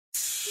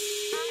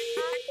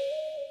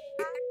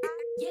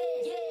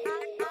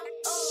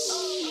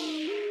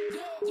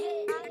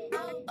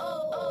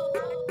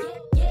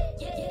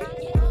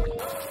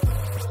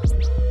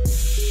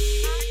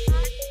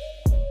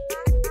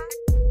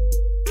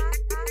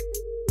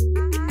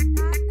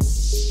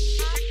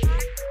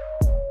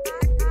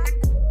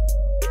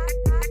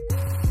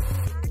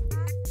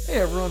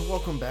everyone.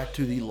 Welcome back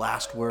to the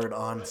Last Word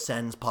on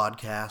Sens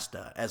podcast.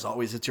 As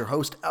always, it's your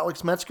host,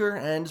 Alex Metzger,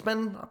 and it's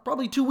been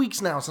probably 2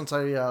 weeks now since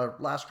I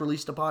last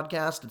released a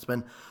podcast. It's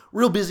been a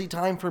real busy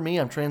time for me.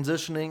 I'm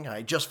transitioning.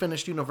 I just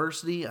finished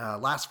university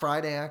last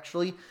Friday,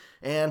 actually,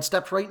 and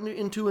stepped right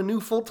into a new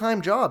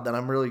full-time job that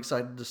I'm really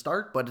excited to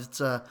start, but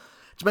it's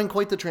been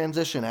quite the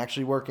transition,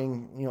 actually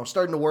working,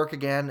 starting to work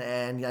again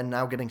and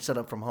now getting set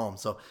up from home.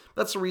 So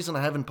that's the reason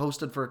I haven't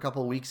posted for a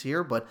couple of weeks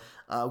here, but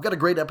we've got a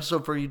great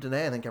episode for you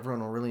today. I think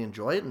everyone will really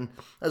enjoy it. And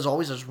as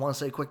always, I just want to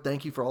say a quick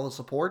thank you for all the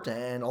support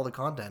and all the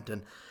content.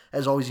 And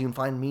as always, you can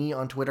find me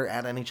on Twitter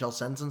at NHL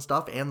Sens and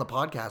stuff, and the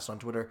podcast on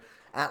Twitter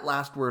at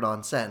Last Word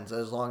on Sens,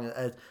 as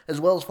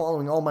well as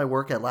following all my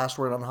work at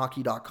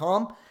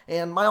lastwordonhockey.com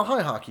and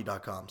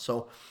milehighhockey.com.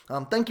 So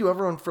thank you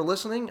everyone for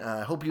listening.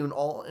 I hope you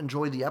all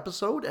enjoy the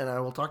episode, and I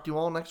will talk to you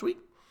all next week.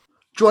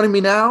 Joining me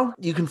now,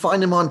 you can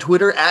find him on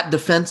Twitter at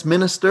Defense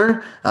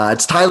Minister.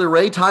 It's Tyler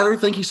Ray. Tyler,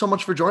 thank you so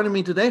much for joining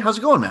me today. How's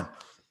it going, man?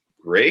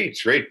 Great.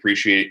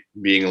 Appreciate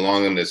being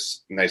along on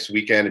this nice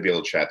weekend to be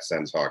able to chat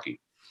Sens hockey.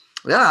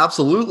 Yeah,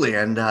 absolutely.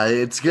 And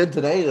it's good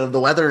today. The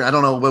weather, I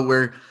don't know,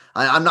 but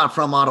I'm not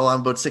from Ottawa.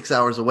 I'm about 6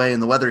 hours away,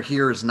 and the weather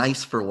here is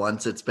nice for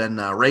once. It's been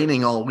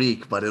raining all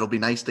week, but it'll be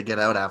nice to get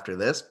out after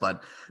this.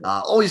 But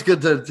always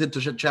good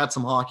to chat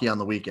some hockey on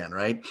the weekend,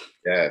 right?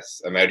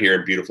 Yes. I'm out here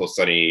in beautiful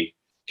sunny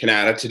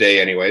Canada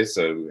today anyway,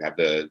 so we have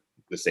the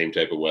same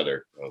type of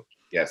weather. So,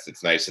 yes,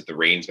 it's nice that the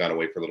rain's gone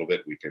away for a little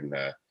bit. We can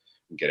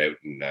get out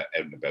and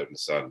about in the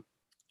sun.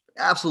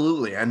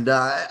 Absolutely. And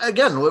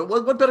again,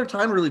 what better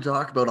time really to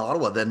talk about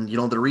Ottawa than,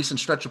 the recent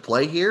stretch of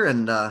play here.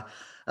 And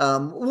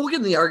we'll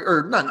get in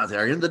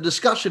the the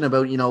discussion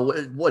about,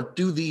 what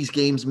do these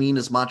games mean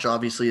as much,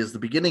 obviously, as the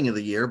beginning of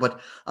the year.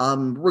 But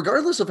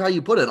regardless of how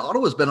you put it,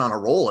 Ottawa's been on a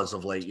roll as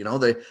of late.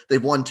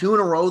 They've won 2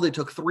 in a row. They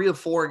took 3 of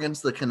 4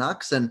 against the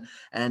Canucks, and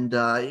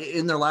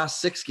in their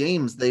last 6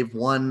 games, they've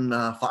won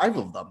 5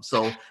 of them.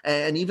 So,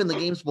 and even the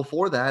games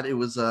before that, it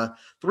was a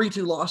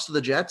 3-2 loss to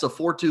the Jets, a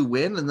 4-2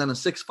 win, and then a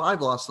 6-5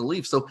 loss to the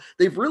Leafs. So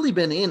they've really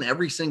been in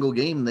every single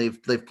game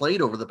they've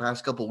played over the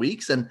past couple of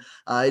weeks, and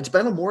it's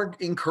been a more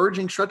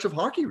encouraging stretch of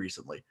hockey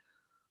recently.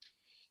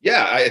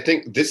 Yeah, I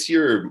think this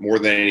year more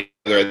than any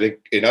other. I think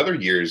in other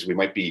years we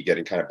might be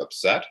getting kind of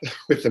upset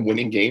with them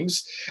winning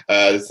games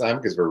this time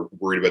because we're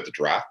worried about the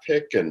draft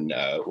pick and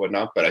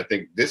whatnot. But I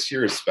think this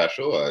year is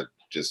special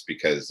just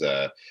because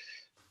of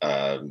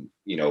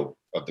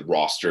the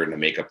roster and the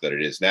makeup that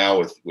it is now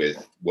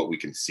with what we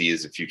can see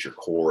as a future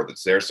core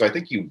that's there. So I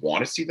think you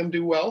want to see them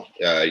do well.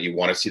 You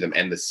want to see them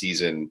end the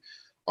season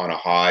on a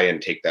high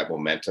and take that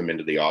momentum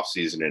into the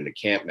offseason, into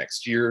camp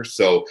next year.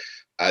 So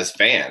as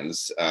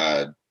fans,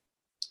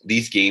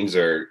 these games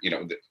are,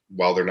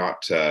 while they're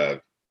not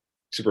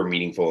super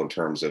meaningful in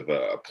terms of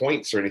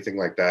points or anything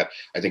like that,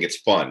 I think it's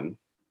fun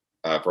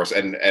for us.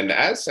 And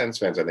as Sens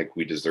fans, I think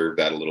we deserve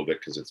that a little bit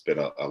because it's been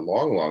a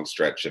long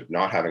stretch of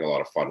not having a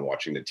lot of fun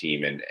watching the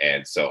team.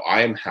 And so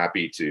I am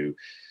happy to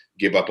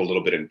give up a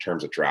little bit in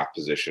terms of draft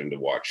position to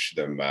watch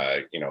them,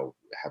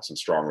 have some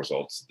strong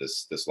results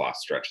this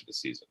last stretch of the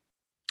season.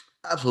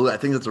 Absolutely. I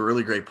think that's a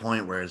really great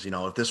point. Whereas,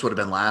 if this would have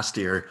been last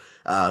year,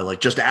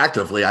 just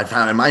actively,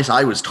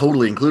 I was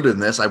totally included in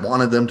this. I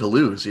wanted them to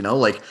lose,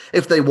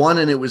 if they won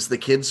and it was the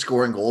kids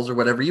scoring goals or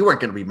whatever, you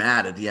weren't going to be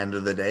mad at the end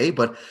of the day,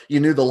 but you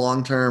knew the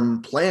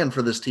long-term plan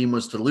for this team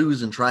was to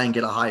lose and try and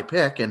get a high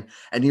pick. And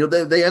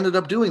they ended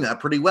up doing that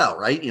pretty well,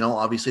 right?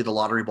 Obviously the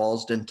lottery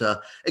balls didn't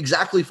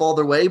exactly fall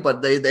their way,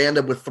 but they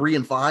ended up with 3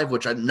 and 5,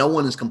 which no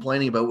one is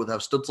complaining about with how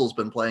Stützle's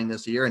been playing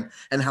this year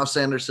and how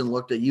Sanderson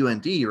looked at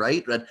UND,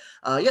 right? But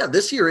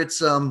this year it's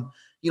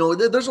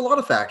there's a lot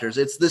of factors.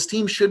 It's this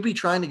team should be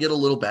trying to get a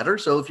little better.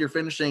 So if you're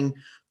finishing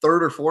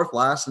 3rd or 4th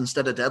last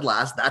instead of dead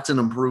last, that's an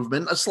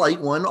improvement, a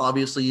slight one.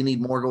 Obviously you need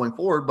more going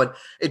forward, but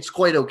it's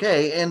quite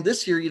okay. And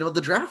this year,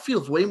 the draft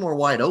feels way more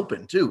wide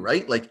open too,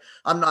 right? Like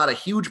I'm not a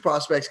huge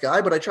prospects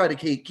guy, but I try to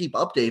keep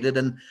updated,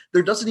 and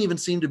there doesn't even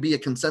seem to be a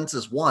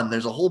consensus one.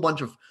 There's a whole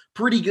bunch of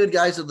pretty good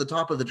guys at the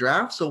top of the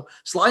draft. So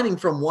sliding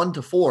from 1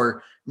 to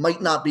 4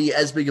 might not be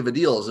as big of a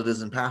deal as it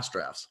is in past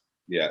drafts.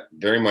 Yeah,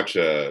 very much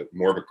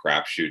more of a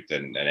crapshoot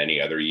than any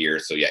other year.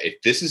 So yeah,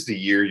 if this is the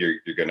year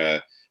you're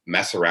gonna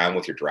mess around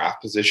with your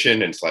draft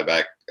position and slide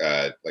back,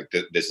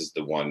 this is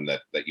the one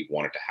that you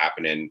want it to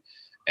happen in.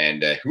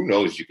 And who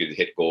knows, you could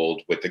hit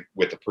gold with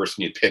the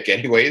person you pick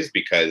anyways,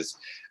 because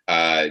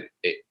I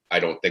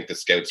don't think the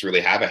scouts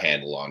really have a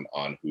handle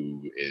on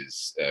who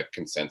is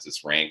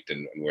consensus ranked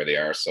and where they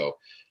are. So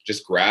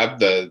just grab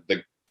the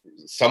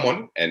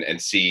someone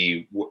and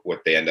see what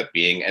they end up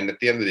being. And at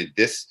the end of the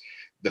day,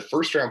 the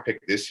first round pick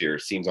this year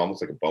seems almost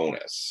like a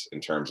bonus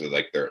in terms of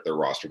like their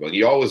roster building.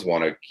 You always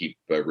want to keep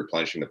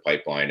replenishing the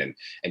pipeline and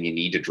you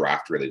need to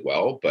draft really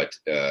well, but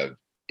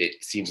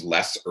it seems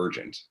less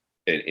urgent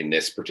in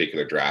this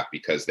particular draft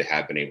because they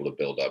have been able to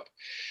build up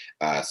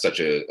such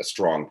a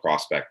strong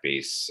prospect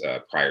base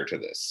prior to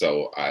this.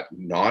 So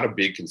not a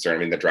big concern. I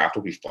mean, the draft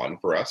will be fun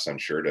for us, I'm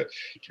sure, to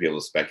be able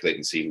to speculate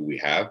and see who we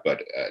have,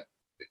 but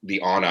the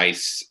on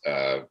ice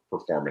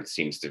performance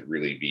seems to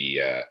really be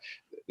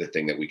the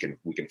thing that we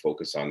can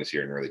focus on this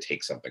year and really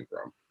take something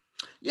from.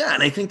 Yeah,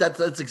 and I think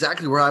that's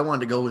exactly where I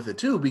wanted to go with it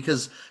too,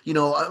 because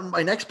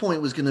my next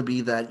point was going to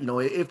be that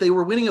if they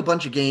were winning a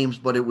bunch of games,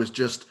 but it was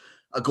just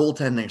a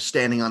goaltender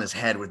standing on his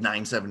head with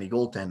 970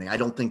 goaltending, I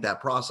don't think that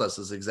process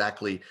is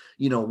exactly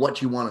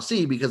what you want to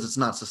see, because it's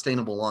not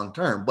sustainable long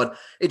term. But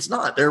it's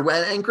not there.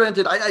 And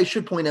granted, I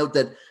should point out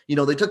that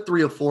they took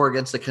 3 of 4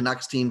 against the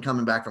Canucks team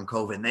coming back from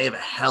COVID, and they have a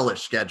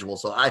hellish schedule.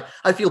 So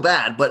I feel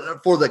bad,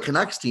 but for the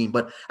Canucks team,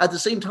 but at the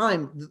same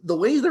time, the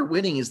way they're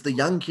winning is the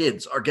young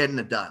kids are getting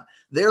it done.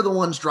 They're the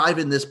ones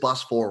driving this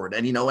bus forward.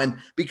 And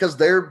because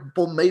they're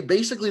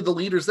basically the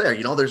leaders there,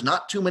 there's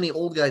not too many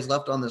old guys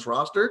left on this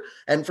roster,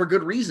 and for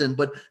good reason.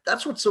 But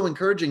that's what's so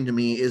encouraging to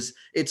me is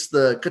it's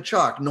the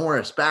Tkachuk,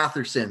 Norris,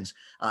 Bathersons.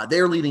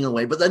 They're leading the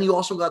way. But then you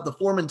also got the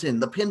Formenton,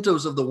 the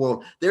Pintos of the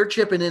world. They're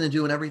chipping in and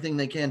doing everything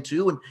they can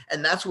too.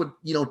 And that's what,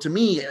 to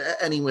me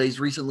anyways,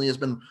 recently has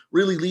been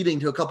really leading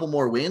to a couple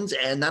more wins.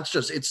 And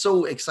it's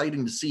so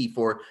exciting to see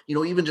for,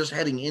 even just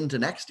heading into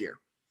next year.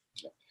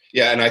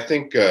 Yeah. And I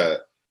think,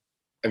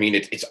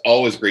 it's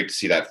always great to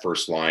see that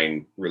first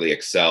line really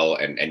excel,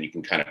 and you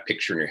can kind of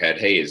picture in your head,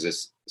 hey, is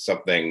this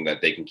something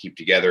that they can keep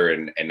together,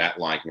 and that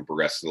line can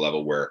progress to the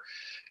level where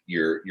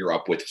you're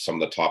up with some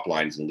of the top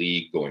lines in the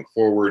league going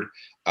forward.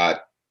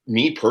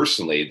 Me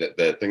personally,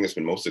 the thing that's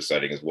been most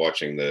exciting is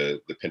watching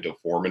the Pinto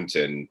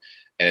Formenton,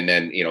 and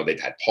then they've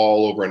had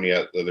Paul over on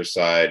the other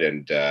side,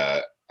 and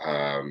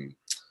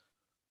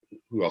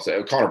who else?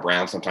 Connor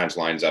Brown sometimes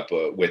lines up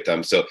with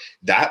them. So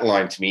that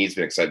line to me has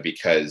been exciting,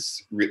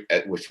 because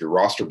with your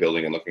roster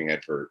building and looking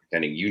at for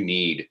defending, you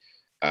need,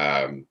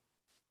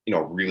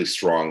 really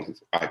strong,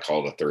 I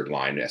call it a third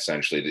line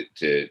essentially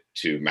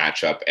to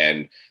match up.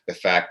 And the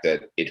fact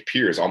that it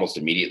appears almost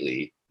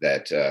immediately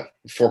that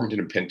Formenton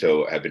and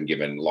Pinto have been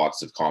given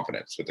lots of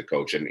confidence with the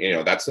coach. And,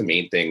 that's the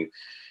main thing.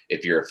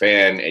 If you're a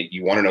fan,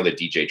 you want to know that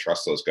DJ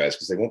trusts those guys,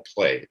 because they won't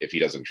play if he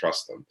doesn't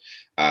trust them.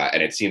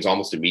 And it seems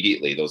almost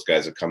immediately those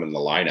guys have come in the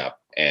lineup,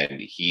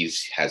 and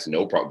has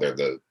no problem.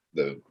 They're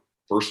the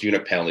first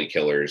unit penalty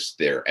killers.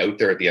 They're out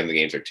there at the end of the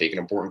games. They're taking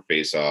important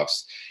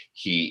faceoffs.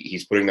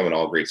 He's putting them in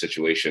all great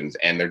situations,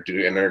 and they're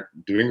doing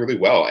really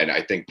well. And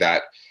I think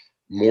that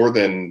more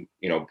than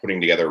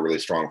putting together a really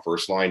strong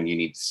first line, you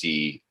need to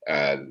see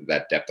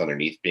that depth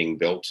underneath being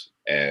built.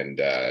 And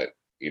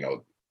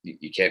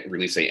you can't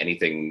really say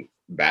anything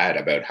bad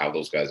about how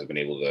those guys have been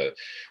able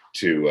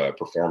to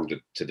perform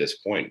to this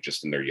point,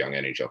 just in their young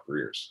NHL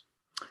careers.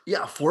 Yeah,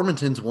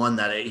 Formenton's one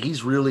that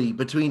he's really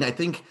between. I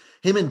think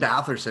him and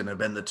Batherson have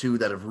been the two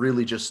that have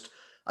really just.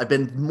 I've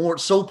been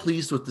so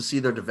pleased with to see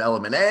their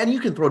development, and you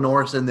can throw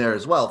Norris in there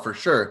as well for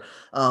sure.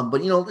 But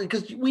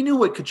because we knew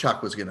what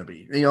Tkachuk was going to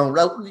be,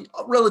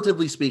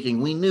 relatively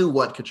speaking, we knew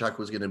what Tkachuk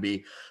was going to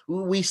be.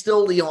 We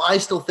still, I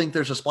still think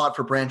there's a spot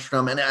for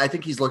Brandstrom, and I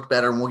think he's looked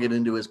better, and we'll get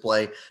into his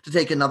play to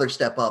take another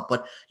step up.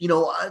 But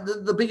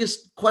the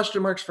biggest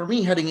question marks for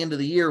me heading into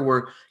the year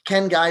were,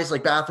 can guys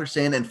like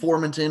Batherson and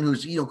Formenton,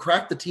 who's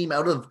cracked the team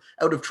out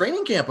of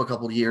training camp a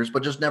couple of years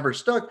but just never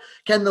stuck,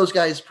 can those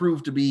guys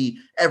prove to be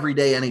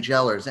everyday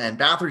NHLers? And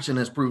Batherson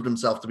has proved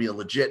himself to be a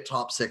legit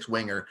top 6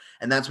 winger,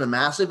 and that's been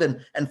massive.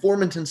 And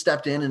Formenton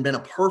stepped in and been a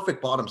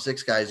perfect bottom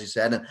 6 guy, as you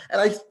said. And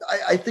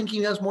I think he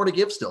has more to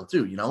give still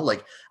too.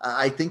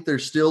 I think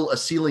there's still a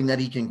ceiling that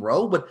he can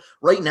grow. But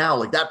right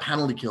now, that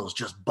penalty kill is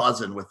just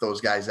buzzing with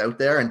those guys out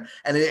there, and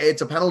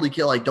it's a penalty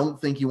kill I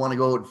don't think you want to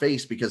go out and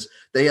face, because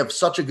they have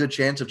such a good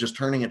chance of just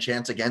turning a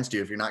chance against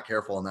you if you're not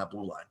careful on that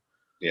blue line.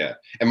 Yeah.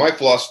 And my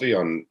philosophy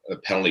on a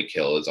penalty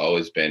kill has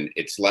always been,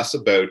 it's less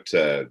about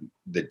the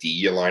D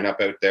you line up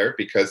out there,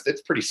 because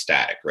it's pretty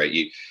static,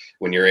 right?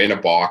 When you're in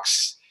a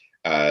box,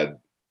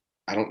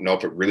 I don't know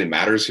if it really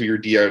matters who your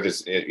D are.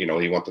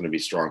 You want them to be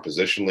strong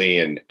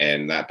positionally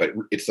and that, but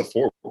it's the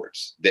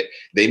forwards that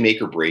they make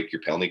or break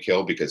your penalty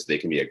kill, because they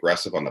can be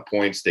aggressive on the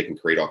points. They can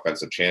create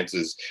offensive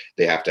chances.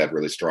 They have to have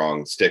really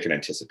strong stick and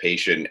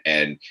anticipation.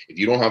 And if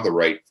you don't have the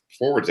right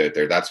forwards out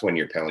there, that's when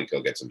your penalty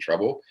kill gets in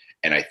trouble.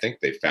 And I think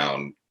they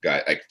found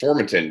guy like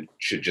Formenton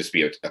should just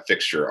be a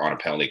fixture on a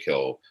penalty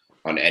kill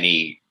on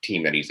any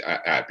team that he's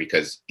at,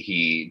 because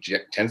he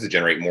tends to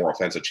generate more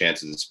offensive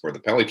chances for the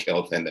penalty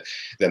kill than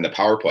the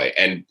power play.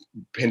 And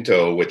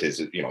Pinto, with his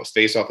his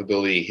face-off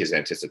ability, his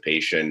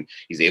anticipation,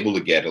 he's able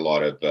to get a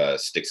lot of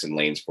sticks and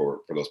lanes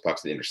for those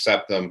pucks to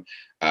intercept them.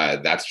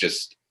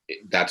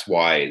 That's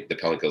why the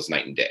penalty kill is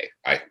night and day,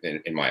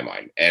 in my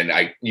mind. And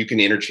you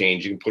can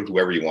interchange, you can put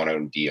whoever you want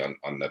on D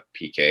on the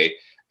PK.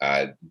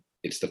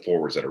 It's the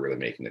forwards that are really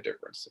making the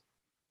difference.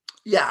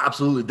 Yeah,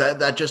 absolutely.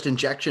 That just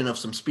injection of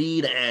some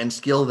speed and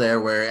skill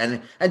there,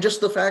 and just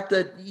the fact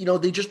that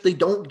they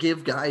don't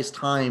give guys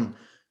time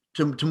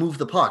to move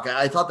the puck.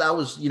 I thought that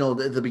was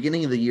the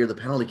beginning of the year, the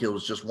penalty kill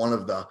was just one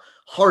of the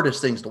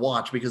hardest things to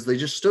watch because they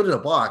just stood in a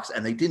box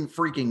and they didn't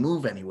freaking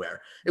move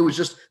anywhere. It was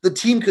just the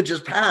team could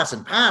just pass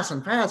and pass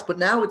and pass. But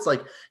now it's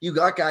like you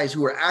got guys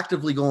who are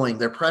actively going,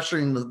 they're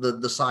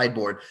pressuring the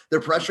sideboard, they're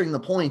pressuring the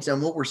points.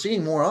 And what we're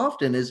seeing more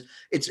often is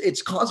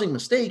it's causing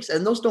mistakes,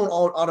 and those don't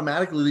all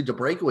automatically lead to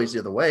breakaways the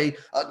other way.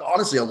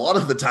 Honestly, a lot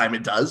of the time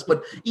it does,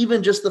 but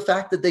even just the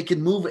fact that they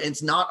can move,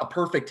 it's not a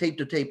perfect tape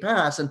to tape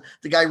pass. And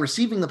the guy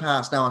receiving the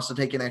pass now has to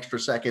take an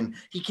extra second.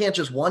 He can't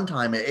just one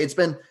time it. It's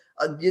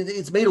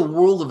made a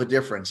world of a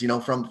difference,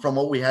 from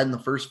what we had in the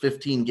first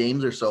 15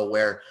 games or so,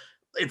 where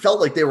it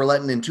felt like they were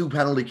letting in 2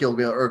 penalty kill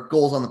or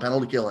goals on the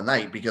penalty kill a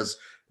night because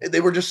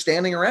they were just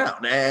standing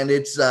around. And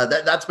it's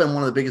that's been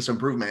one of the biggest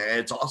improvements.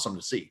 It's awesome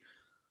to see.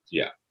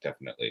 Yeah,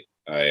 definitely.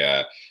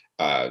 At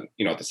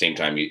the same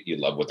time, you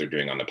love what they're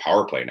doing on the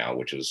power play now,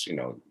 which is,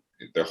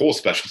 their whole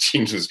special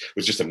teams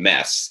was just a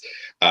mess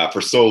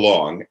for so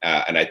long.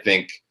 And I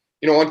think,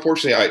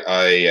 unfortunately,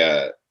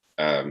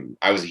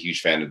 I was a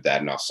huge fan of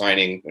Dadonov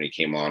signing when he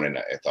came on, and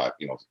I thought,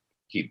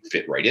 he'd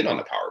fit right in on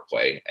the power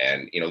play.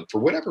 And, for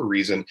whatever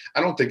reason,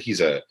 I don't think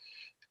he's a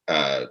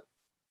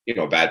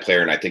bad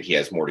player, and I think he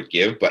has more to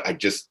give, but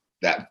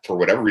that for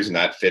whatever reason,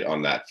 that fit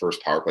on that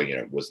first power play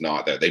unit was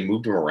not there. They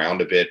moved him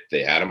around a bit.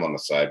 They had him on the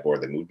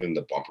sideboard. They moved him in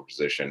the bumper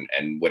position,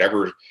 and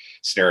whatever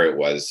scenario it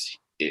was,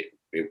 it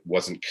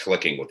wasn't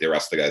clicking with the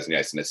rest of the guys in the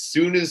ice. And as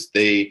soon as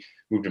they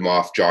moved him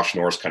off, Josh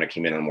Norris kind of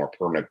came in on a more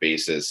permanent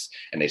basis,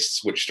 and they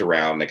switched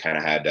around. They kind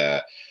of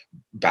had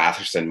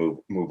Batherson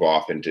move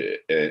off into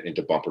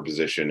bumper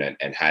position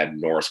and had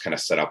Norris kind of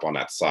set up on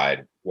that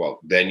side. Well,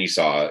 then you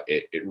saw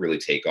it really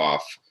take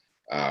off.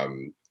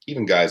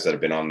 Even guys that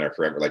have been on there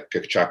forever, like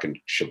Tkachuk and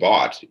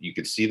Shabbat, you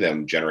could see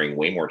them generating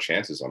way more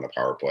chances on the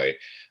power play.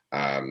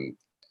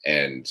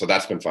 And so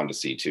that's been fun to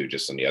see too,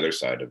 just on the other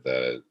side of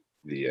the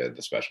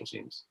special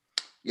teams.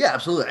 Yeah,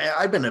 absolutely.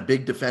 I've been a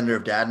big defender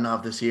of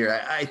Dadonov this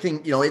year. I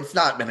think, it's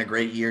not been a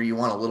great year. You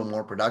want a little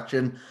more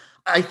production.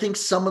 I think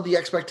some of the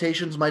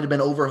expectations might have been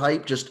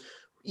overhyped.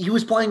 He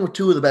was playing with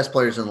 2 of the best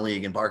players in the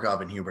league in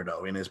Barkov and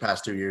Huberdeau in his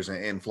past 2 years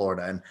in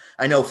Florida. And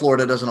I know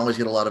Florida doesn't always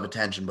get a lot of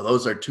attention, but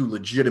those are 2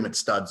 legitimate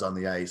studs on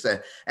the ice.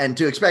 And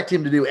to expect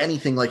him to do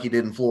anything like he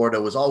did in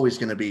Florida was always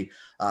going to be,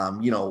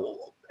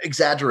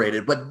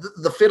 exaggerated. But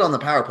the fit on the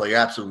power play, you're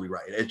absolutely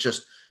right. It's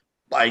just,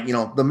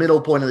 the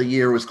middle point of the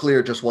year was clear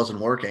it just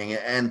wasn't working.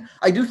 And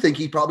I do think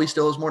he probably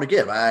still has more to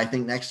give. I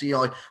think next year,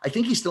 I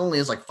think he still only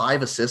has like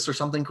 5 assists or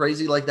something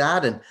crazy like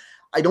that. And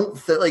I don't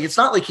it's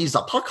not like he's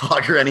a puck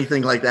hog or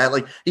anything like that.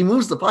 Like he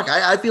moves the puck.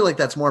 I feel like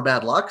that's more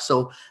bad luck.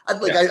 So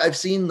I've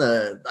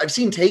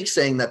seen takes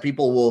saying that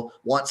people will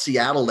want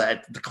Seattle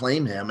to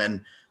claim him.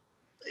 And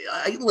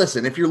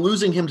listen, if you're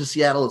losing him to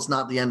Seattle, it's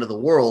not the end of the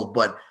world,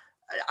 but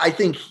I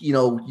think,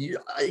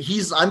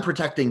 I'm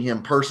protecting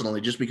him personally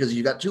just because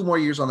you got 2 more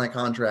years on that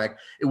contract.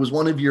 It was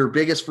one of your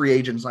biggest free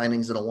agent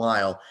signings in a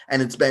while,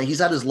 and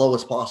he's at his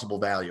lowest possible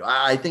value.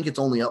 I think it's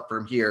only up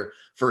from here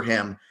for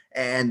him.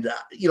 And,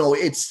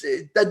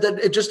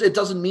 it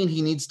doesn't mean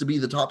he needs to be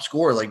the top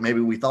scorer like maybe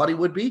we thought he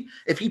would be.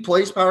 If he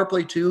plays power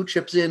play 2,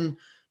 chips in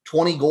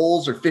 20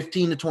 goals or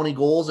 15 to 20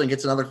 goals and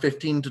gets another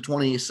 15 to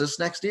 20 assists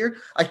next year,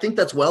 I think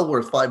that's well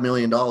worth $5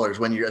 million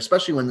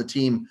especially when the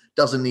team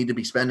doesn't need to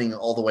be spending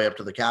all the way up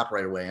to the cap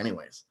right away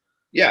anyways.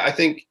 Yeah, I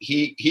think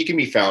he can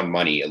be found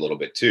money a little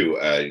bit too.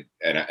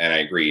 And I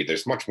agree.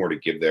 There's much more to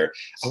give there.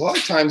 A lot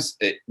of times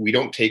we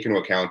don't take into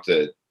account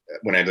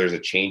when there's a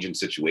change in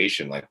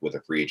situation, like with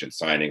a free agent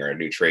signing or a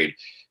new trade,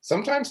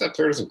 sometimes that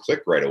player doesn't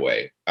click right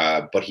away,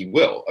 but he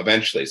will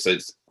eventually. So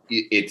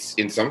it's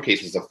in some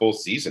cases a full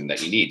season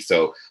that you need.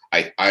 So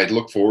I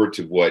look forward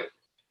to what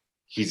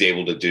he's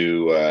able to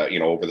do,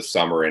 over the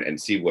summer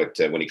and see what,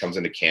 when he comes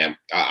into camp.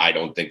 I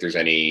don't think there's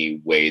any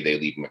way they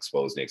leave him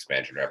exposed in the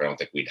expansion draft. I don't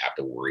think we'd have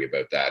to worry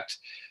about that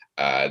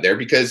there,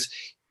 because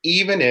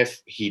even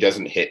if he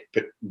doesn't hit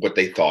what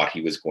they thought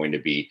he was going to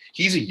be,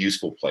 he's a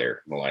useful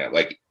player in the lineup.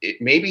 Like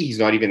maybe he's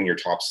not even in your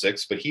top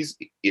 6, but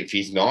if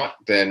he's not,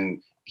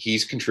 then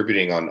he's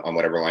contributing on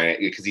whatever line,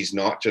 because he's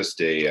not just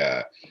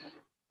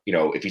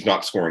if he's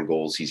not scoring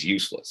goals, he's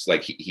useless.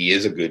 Like he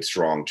is a good,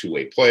 strong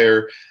 2-way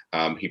player.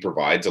 He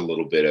provides a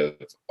little bit of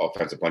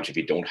offensive punch. If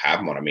you don't have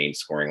him on a main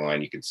scoring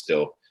line, you can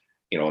still,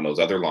 in those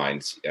other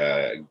lines,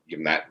 give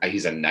him that.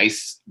 He's a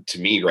nice, to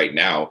me right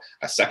now,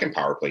 a second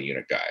power play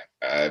unit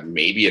guy.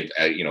 Maybe,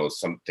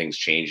 some things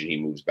change and he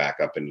moves back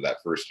up into that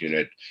first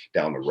unit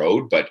down the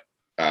road, but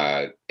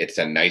it's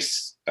a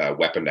nice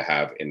weapon to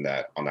have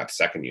on that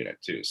second unit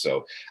too.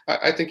 So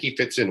I think he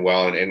fits in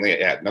well, and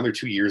another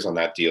 2 years on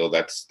that deal.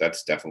 That's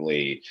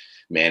definitely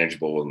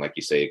manageable. And like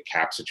you say,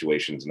 cap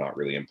situation's not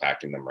really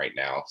impacting them right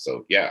now.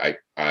 So yeah,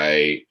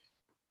 I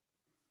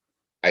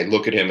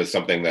look at him as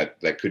something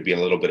that could be a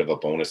little bit of a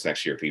bonus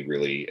next year if he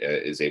really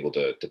is able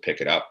to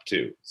pick it up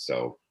too.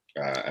 So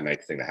a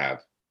nice thing to have.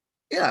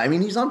 Yeah, I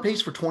mean, he's on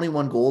pace for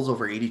 21 goals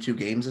over 82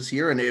 games this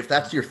year. And if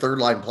that's your third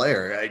line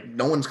player,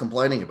 no one's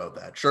complaining about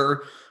that.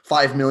 Sure,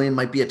 $5 million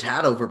might be a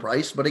tad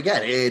overpriced, but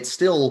again, it's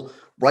still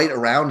right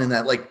around in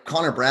that, like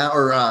Connor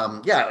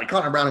Brown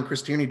Connor Brown and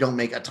Chris Tierney don't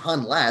make a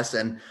ton less.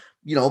 And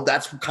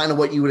that's kind of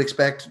what you would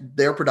expect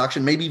their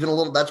production, maybe even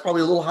that's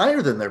probably a little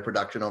higher than their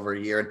production over a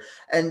year.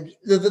 And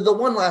the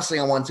one last thing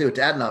I want to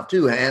Dadonov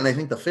too, and I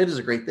think the fit is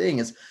a great thing,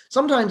 is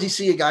sometimes you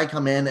see a guy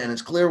come in and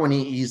it's clear when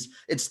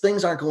it's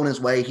things aren't going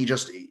his way.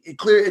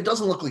 It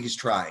doesn't look like he's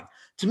trying.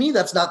 To me,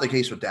 that's not the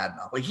case with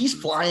Dadonov. Like, he's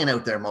flying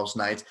out there most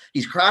nights.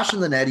 He's crashing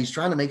the net. He's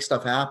trying to make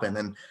stuff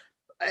happen.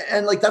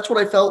 And like, that's what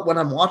I felt when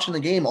I'm watching the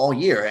game all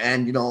year.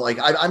 And, like,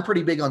 I'm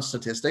pretty big on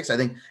statistics. I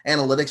think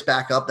analytics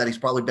back up that he's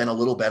probably been a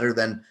little better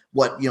than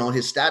what,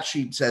 his stat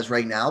sheet says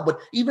right now. But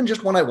even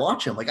just when I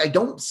watch him, like, I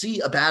don't see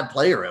a bad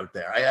player out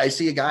there. I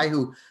see a guy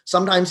who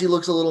sometimes he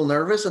looks a little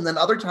nervous, and then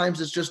other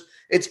times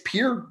it's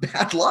pure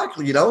bad luck,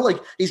 like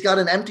he's got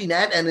an empty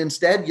net and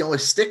instead,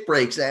 his stick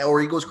breaks or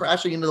he goes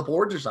crashing into the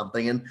boards or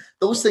something. And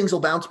those things will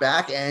bounce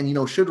back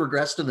and, should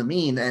regress to the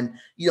mean. And,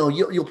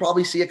 you'll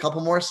probably see a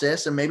couple more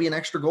assists and maybe an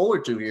extra goal or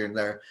two here and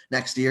there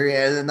next year.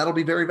 And that'll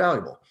be very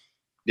valuable.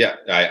 Yeah.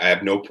 I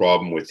have no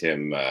problem with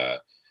him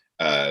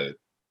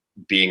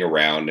being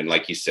around. And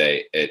like you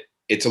say,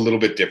 it's a little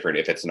bit different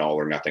if it's an all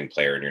or nothing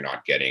player and you're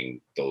not getting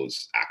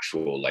those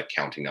actual like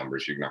counting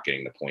numbers, you're not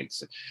getting the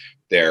points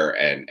there,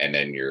 and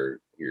then you're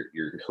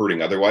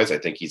hurting otherwise. I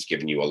think he's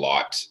given you a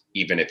lot,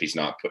 even if he's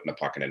not putting the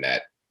puck in a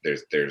net.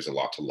 There's a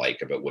lot to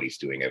like about what he's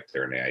doing out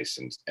there on the ice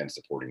and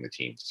supporting the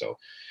team. So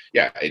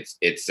yeah,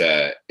 it's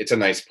a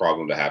nice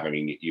problem to have. I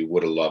mean, you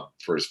would have loved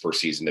for his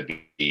first season to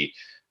be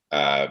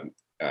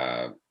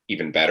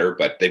even better,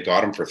 but they've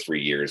got him for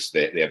 3 years.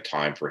 They have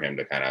time for him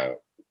to kind of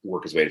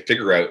work his way to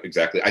figure out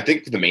exactly. I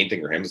think the main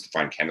thing for him is to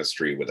find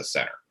chemistry with a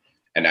center.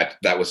 And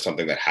that was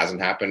something that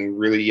hasn't happened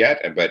really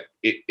yet, but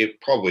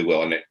it probably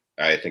will. And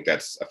I think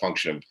that's a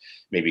function of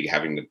maybe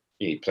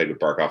he played with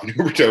Barkov and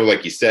Huberdeau,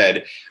 like you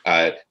said.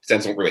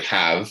 Sens don't really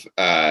have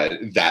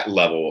that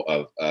level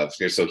of,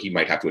 so he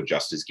might have to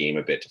adjust his game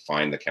a bit to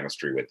find the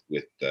chemistry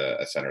with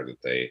a center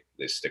that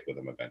they stick with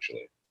him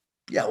eventually.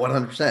 Yeah,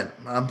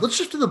 100%. Let's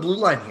shift to the blue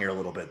line here a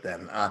little bit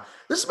then.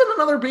 This has been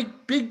another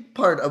big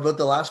part about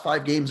the last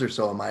 5 games or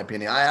so, in my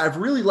opinion. I've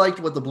really liked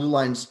what the blue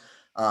line's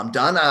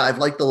done. I've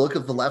liked the look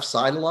of the left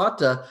side a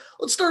lot.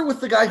 Let's start with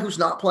the guy who's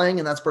not playing,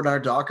 and that's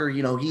Bernard Docker.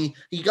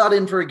 He got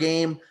in for a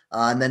game,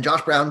 and then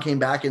Josh Brown came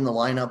back in the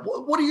lineup.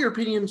 What are your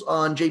opinions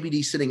on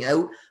JBD sitting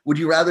out? Would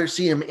you rather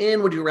see him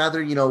in? Would you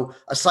rather,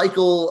 a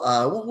cycle?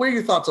 What are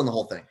your thoughts on the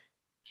whole thing?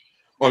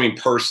 Well, I mean,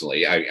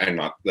 personally, I'm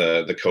not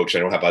the coach. I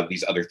don't have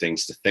these other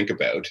things to think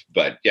about.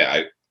 But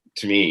yeah,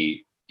 to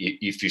me,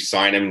 if you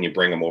sign him and you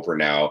bring him over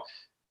now,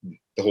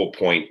 the whole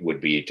point would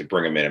be to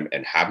bring him in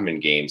and have him in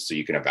games so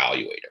you can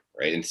evaluate him,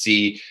 right? And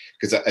see,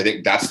 because I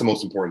think that's the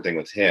most important thing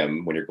with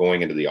him when you're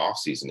going into the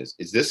offseason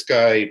is this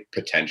guy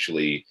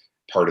potentially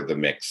part of the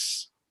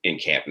mix in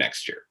camp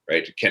next year,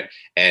 right?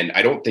 And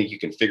I don't think you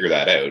can figure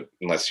that out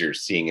unless you're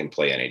seeing him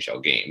play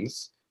NHL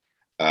games.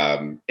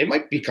 It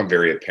might become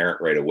very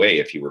apparent right away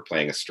if you were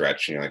playing a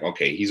stretch and you're like,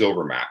 okay, he's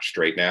overmatched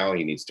right now.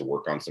 He needs to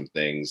work on some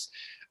things.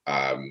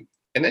 And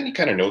then you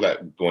kind of know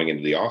that going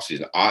into the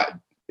offseason.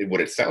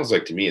 What it sounds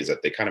like to me is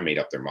that they kind of made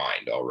up their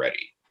mind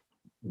already,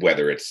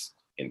 whether it's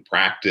in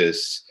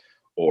practice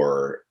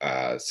or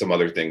some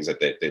other things that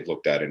they've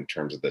looked at in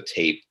terms of the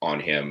tape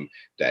on him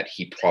that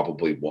he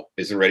probably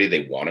isn't ready.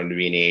 They want him to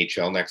be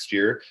in AHL next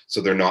year.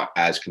 So they're not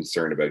as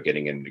concerned about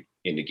getting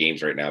into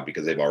games right now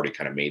because they've already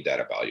kind of made that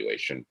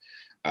evaluation.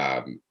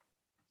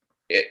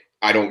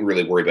 I don't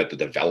really worry about the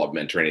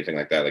development or anything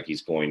like that. Like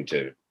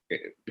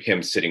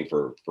him sitting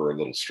for a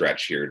little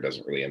stretch here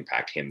doesn't really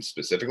impact him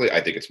specifically. I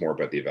think it's more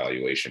about the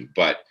evaluation.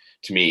 But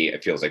to me,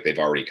 it feels like they've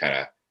already kind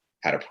of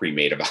had a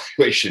pre-made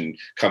evaluation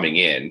coming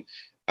in.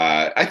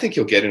 I think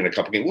he'll get in a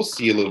couple games. We'll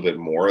see a little bit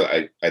more.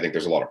 I think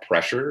there's a lot of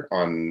pressure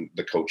on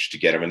the coach to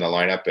get him in the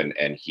lineup,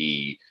 and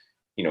he,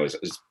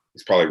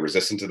 is probably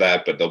resistant to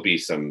that. But there'll be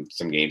some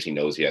games he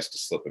knows he has to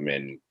slip him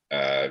in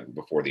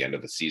before the end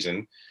of the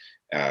season.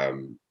 I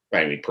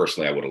mean,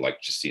 personally, I would have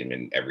liked to see him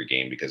in every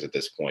game because at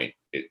this point,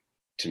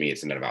 to me,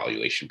 it's an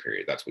evaluation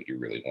period. That's what you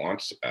really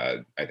want.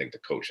 I think the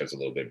coach has a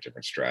little bit of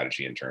different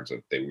strategy in terms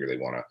of they really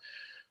want to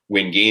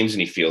win games,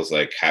 and he feels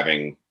like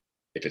having,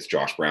 if it's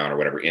Josh Brown or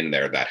whatever in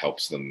there, that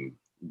helps them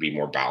be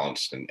more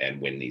balanced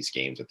and win these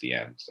games at the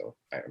end. So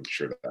I'm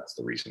sure that's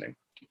the reasoning.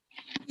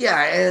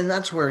 Yeah, and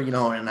that's where,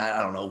 and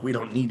I don't know, we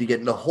don't need to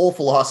get into a whole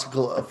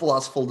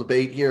philosophical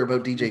debate here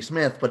about DJ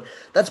Smith, but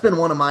that's been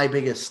one of my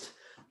biggest,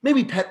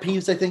 maybe pet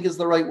peeves, I think is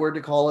the right word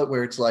to call it,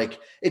 where it's like,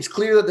 it's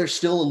clear that there's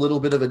still a little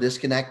bit of a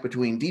disconnect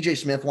between DJ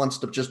Smith wants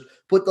to just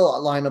put the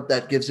lineup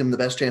that gives him the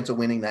best chance of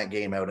winning that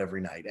game out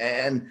every night.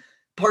 And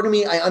part of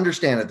me, I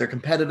understand it. They're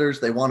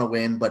competitors. They want to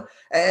win,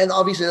 and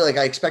obviously, like,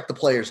 I expect the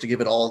players to give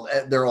it all,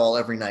 their all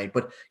every night.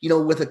 But,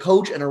 with a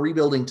coach and a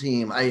rebuilding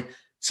team, I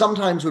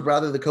sometimes would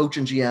rather the coach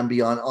and GM be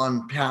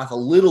on path a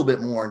little bit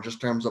more in just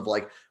terms of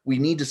like, we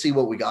need to see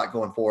what we got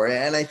going forward.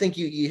 And I think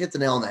you hit the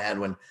nail on the head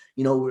when,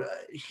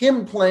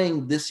 him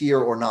playing this year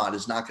or not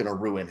is not going to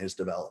ruin his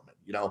development.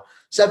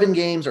 7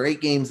 games or 8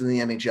 games in the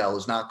NHL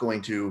is not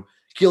going to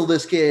kill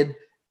this kid.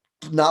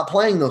 Not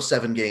playing those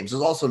 7 games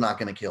is also not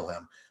going to kill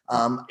him.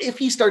 If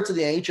he starts in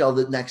the AHL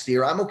the next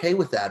year, I'm okay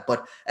with that.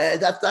 But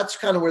that's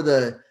kind of where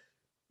the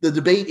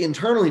debate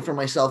internally for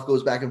myself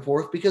goes back and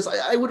forth, because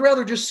I would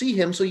rather just see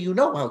him so you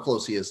know how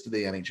close he is to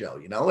the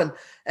NHL,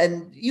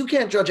 and you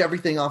can't judge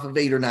everything off of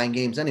 8 or 9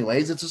 games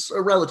anyways. It's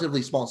a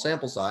relatively small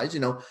sample size.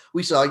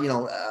 We saw,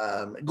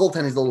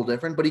 goaltending is a little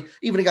different, but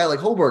even a guy like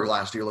Hoberg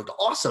last year looked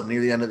awesome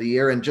near the end of the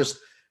year and just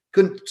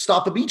couldn't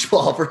stop a beach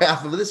ball for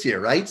half of this year,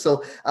 right?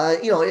 So,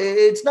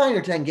 it's 9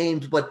 or 10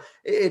 games, but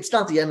it's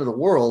not the end of the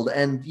world.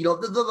 And,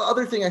 the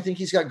other thing I think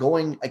he's got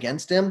going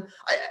against him,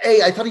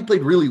 I thought he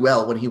played really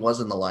well when he was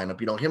in the lineup.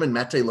 Him and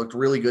Mete looked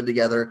really good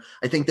together.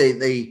 I think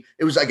it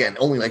was, again,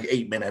 only like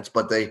 8 minutes,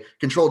 but they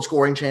controlled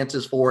scoring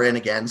chances for and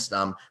against.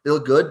 They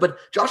look good. But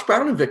Josh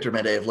Brown and Victor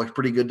Mete have looked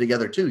pretty good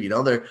together too.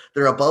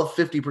 They're above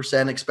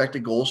 50%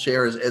 expected goal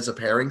share as a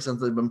pairing since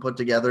they've been put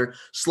together,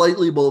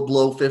 slightly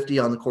below 50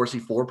 on the Corsi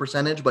for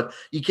percentage, but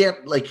you can't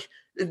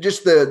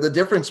just the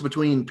difference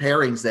between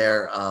pairings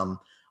there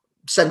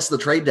since the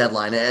trade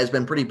deadline has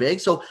been pretty big.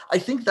 So I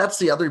think that's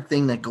the other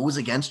thing that goes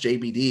against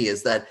JBD,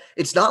 is that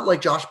it's not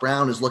like Josh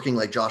Brown is looking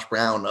like Josh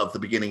Brown of the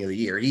beginning of the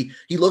year. He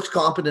looks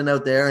competent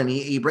out there, and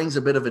he brings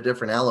a bit of a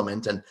different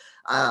element. And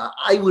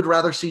I would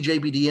rather see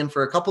JBD in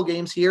for a couple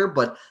games here,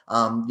 but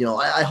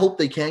I hope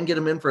they can get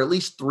him in for at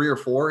least 3 or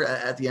 4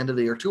 at the end of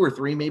the year, 2 or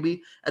 3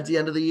 maybe at the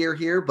end of the year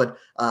here. But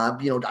I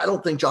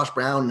don't think Josh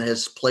Brown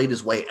has played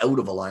his way out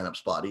of a lineup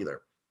spot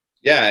either.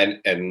 Yeah,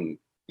 and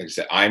like I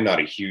said, I'm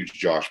not a huge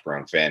Josh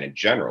Brown fan in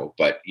general,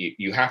 but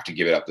you have to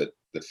give it up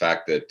the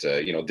fact that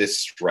this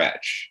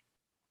stretch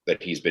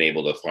that he's been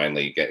able to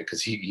finally get,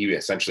 because he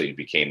essentially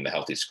became the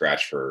healthy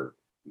scratch for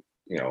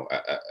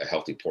a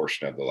healthy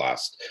portion of the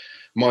last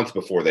month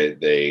before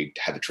they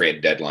had the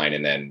trade deadline,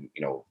 and then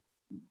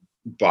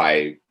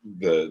by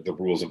the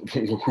rules of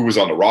who was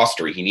on the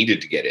roster, he needed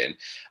to get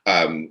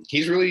in.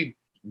 He's really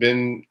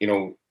been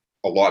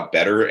a lot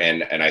better,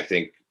 and I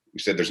think you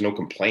said there's no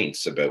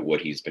complaints about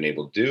what he's been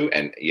able to do.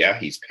 And yeah,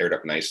 he's paired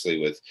up nicely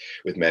with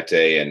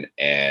Mete.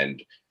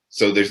 And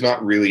so there's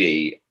not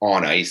really a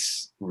on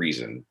ice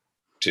reason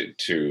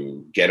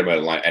to get him out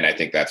of line. And I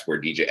think that's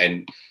where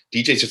DJ's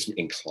just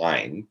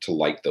inclined to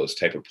like those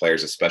type of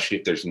players, especially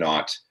if there's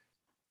not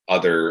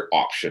other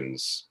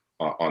options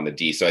on the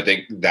D. So I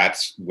think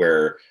that's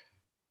where,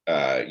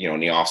 in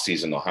the off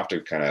season, they'll have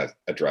to kind of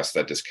address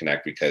that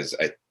disconnect, because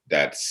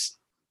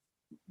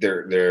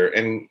they're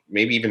and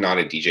maybe even not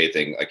a DJ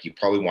thing. Like, you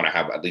probably want to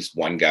have at least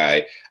one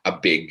guy, a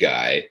big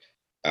guy,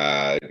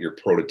 your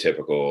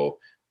prototypical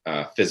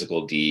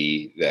physical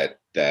D that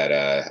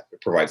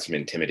provides some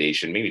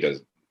intimidation. Maybe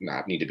does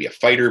not need to be a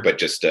fighter, but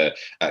just a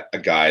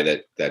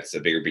guy that's a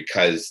bigger,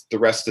 because the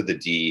rest of the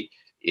D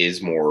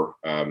is more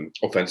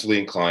offensively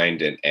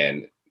inclined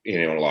and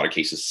in a lot of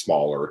cases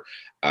smaller.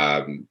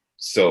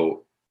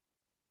 So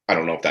I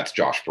don't know if that's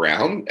Josh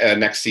Brown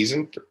next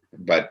season,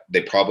 but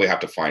they probably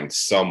have to find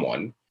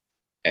someone,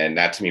 and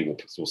that to me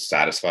will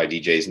satisfy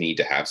DJ's need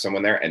to have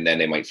someone there, and then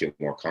they might feel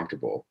more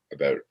comfortable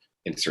about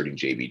inserting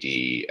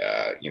JBD,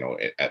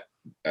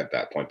 at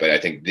that point. But I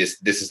think this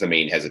is the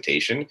main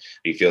hesitation.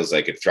 He feels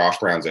like if Josh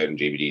Brown's out and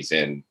JBD's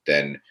in,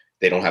 then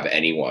they don't have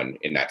anyone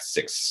in that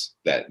 6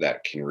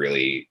 that can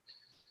really,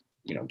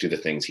 do the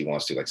things he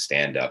wants to, like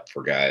stand up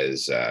for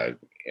guys,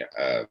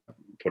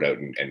 put out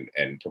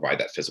and provide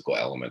that physical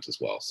element as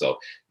well. So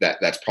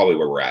that's probably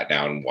where we're at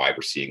now, and why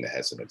we're seeing the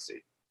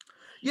hesitancy.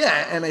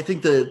 Yeah, and I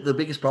think the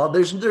biggest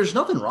problem, there's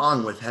nothing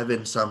wrong with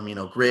having some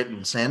grit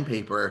and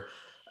sandpaper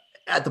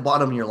at the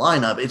bottom of your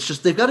lineup. It's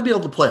just they've got to be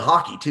able to play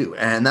hockey too,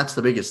 and that's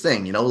the biggest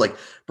thing. Like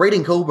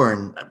Braden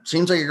Coburn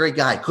seems like a great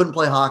guy, couldn't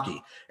play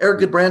hockey.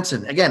 Eric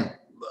Goodbranson, again,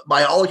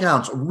 by all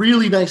accounts,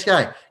 really nice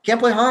guy, can't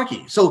play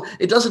hockey. So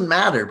it doesn't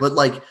matter. But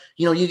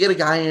you get a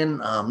guy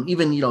in,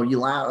 even you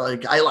laugh.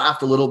 I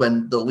laughed a little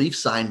when the Leafs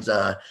signed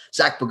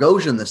Zach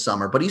Bogosian this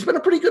summer, but he's been a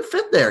pretty good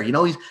fit there.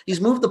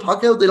 He's moved the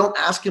puck out. They don't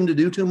ask him to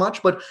do too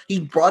much, but he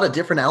brought a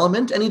different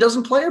element, and he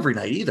doesn't play every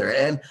night either.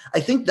 And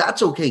I think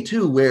that's okay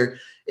too, where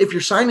if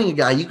you're signing a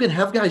guy, you can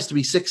have guys to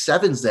be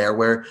 6-7s there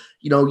where,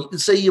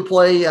 say you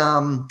play,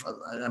 I'm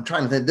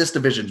trying to think, this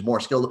division's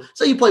more skilled.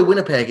 Say you play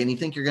Winnipeg and you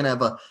think you're going to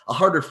have a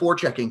harder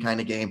forechecking kind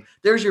of game.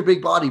 There's your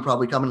big body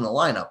probably coming in the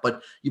lineup.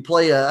 But you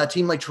play a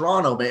team like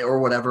Toronto or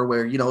whatever,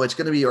 where, it's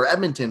going to be, or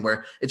Edmonton,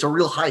 where it's a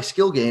real high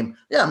skill game.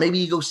 Yeah, maybe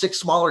you go 6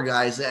 smaller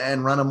guys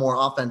and run a more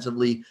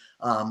offensively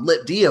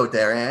lit D out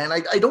there. And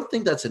I don't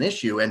think that's an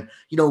issue. And,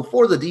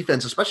 for the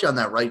defense, especially on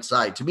that right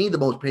side, to me, the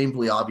most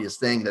painfully obvious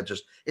thing that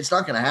just, it's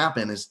not going to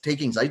happen is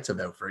taking Zaitsev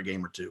out for a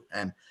game or 2.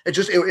 And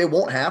it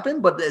won't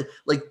happen. But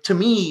to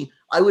me,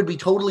 I would be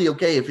totally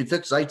okay if he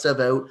took Zaitsev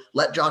out,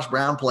 let Josh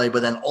Brown play,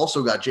 but then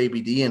also got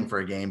JBD in for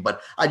a game.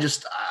 But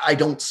I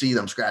don't see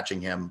them scratching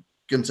him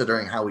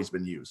considering how he's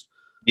been used.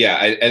 Yeah,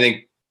 I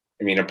think,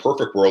 a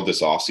perfect world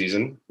this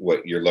offseason,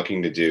 what you're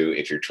looking to do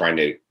if you're trying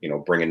to,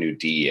 bring a new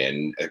D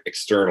in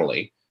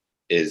externally,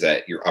 is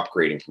that you're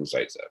upgrading from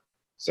Zaitsev.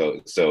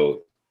 So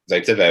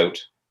Zaitsev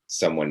out,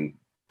 someone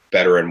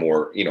better and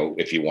more,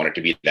 if you want it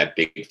to be that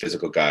big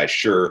physical guy,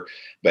 sure.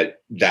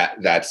 But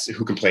that's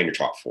who can play in your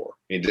top 4.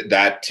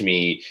 That to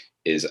me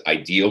is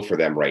ideal for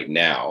them right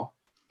now.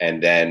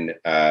 And then,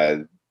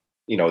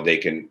 they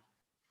can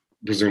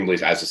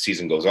presumably, as the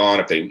season goes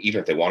on, even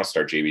if they want to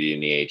start JBD in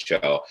the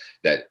AHL,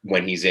 that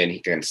when he's in, he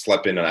can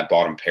slip in on that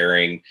bottom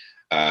pairing,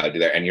 do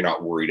that, and you're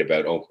not worried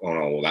about, oh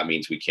no, well, that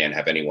means we can't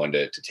have anyone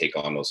to take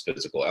on those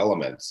physical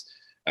elements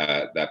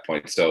at that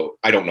point. So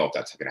I don't know if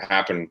that's going to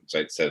happen. So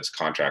it says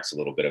contract's a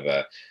little bit of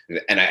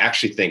and I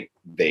actually think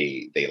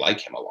they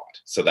like him a lot.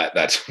 So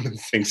that's one of the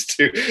things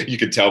too. You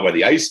could tell by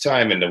the ice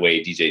time and the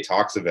way DJ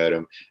talks about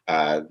him,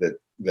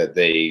 that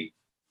they,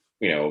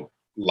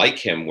 like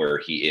him where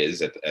he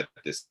is at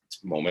this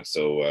moment.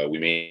 So we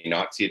may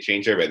not see a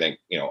change there, but I think,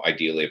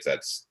 ideally, if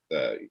that's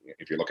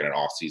if you're looking at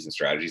off-season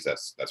strategies,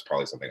 that's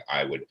probably something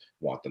I would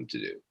want them to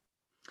do.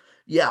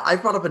 Yeah, I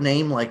brought up a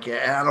name like,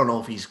 I don't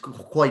know if he's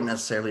quite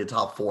necessarily a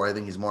top 4. I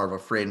think he's more of a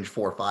fringe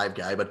 4 or 5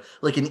 guy, but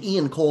like an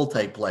Ian Cole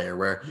type player,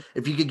 where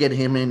if you could get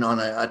him in on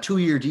a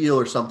 2-year deal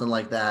or something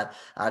like that,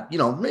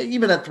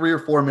 even at $3 or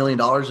 $4 million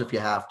if you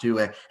have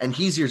to, and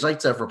he's your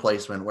Zaitsev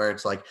replacement, where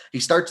it's like he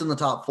starts in the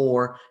top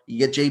 4, you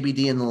get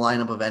JBD in the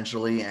lineup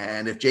eventually,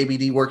 and if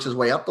JBD works his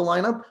way up the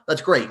lineup,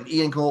 that's great.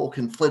 Ian Cole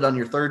can flit on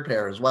your third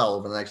pair as well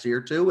over the next year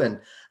or two, and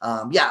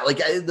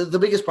the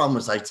biggest problem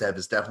with Zaitsev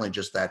is definitely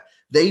just that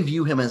they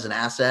view him as an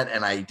asset,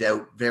 and I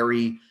doubt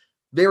very,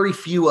 very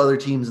few other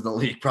teams in the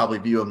league probably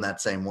view him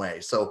that same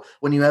way. So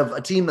when you have a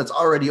team that's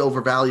already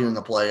overvaluing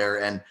a player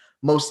and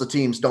most of the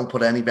teams don't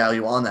put any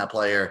value on that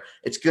player,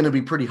 it's going to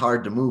be pretty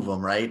hard to move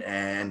them, right?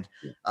 And,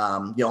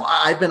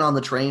 I've been on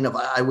the train of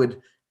I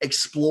would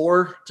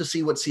explore to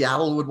see what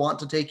Seattle would want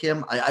to take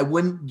him. I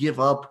wouldn't give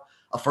up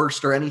a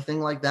first or anything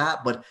like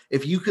that, but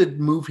if you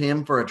could move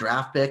him for a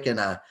draft pick and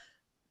a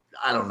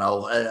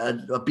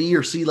B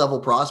or C level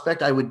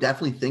prospect, I would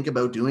definitely think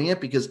about doing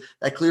it, because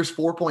that clears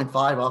 4.5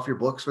 off your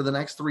books for the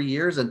next 3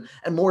 years. And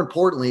more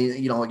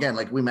importantly, again,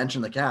 like we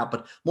mentioned the cap,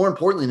 but more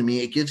importantly to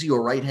me, it gives you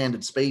a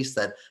right-handed space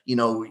that,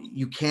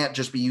 you can't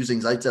just be using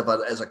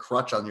Zaitsev as a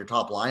crutch on your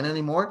top line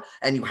anymore.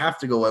 And you have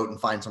to go out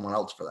and find someone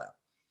else for that.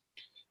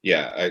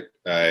 Yeah.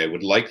 I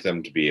would like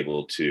them to be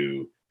able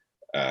to,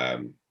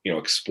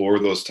 explore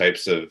those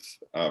types of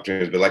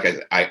opportunities, but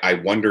like, I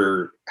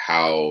wonder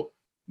how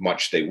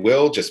much they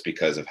will, just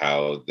because of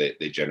how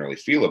they generally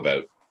feel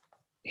about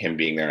him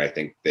being there. I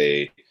think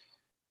they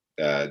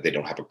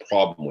don't have a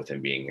problem with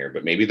him being here,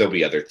 but maybe there'll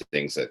be other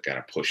things that kind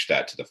of push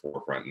that to the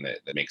forefront, and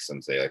that makes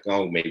them say like,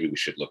 oh, maybe we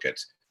should look at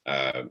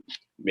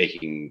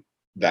making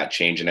that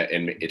change. And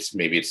it's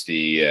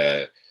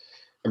the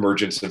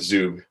emergence of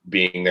Zub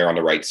being there on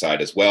the right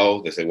side as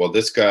well. They say, well,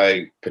 this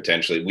guy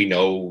potentially, we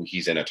know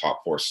he's in a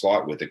top 4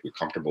 slot. We're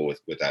comfortable with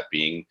that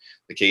being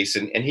the case,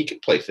 and he can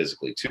play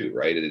physically too,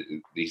 right?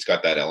 He's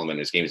got that element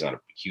in his game. He's not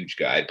a huge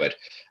guy, but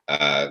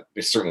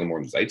it's certainly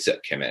more than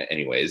Zaitsev can,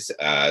 anyways.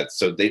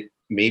 So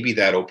maybe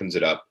that opens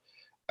it up.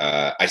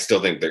 I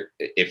still think that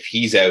if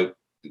he's out,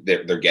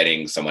 they're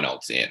getting someone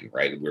else in,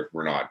 right?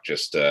 We're not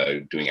just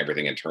doing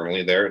everything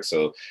internally there.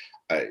 So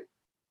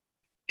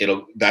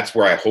that's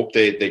where I hope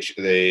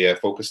they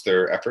focus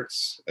their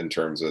efforts in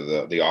terms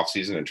of the off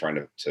season and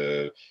trying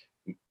to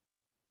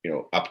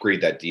upgrade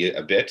that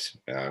a bit.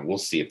 We'll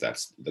see if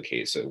that's the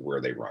case of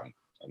where they run.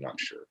 I'm not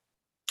sure.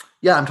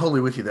 Yeah, I'm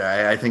totally with you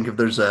there. I think if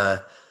there's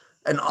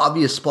an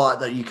obvious spot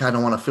that you kind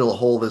of want to fill a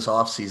hole this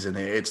offseason,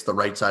 it's the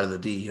right side of the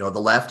D. The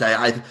left,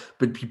 I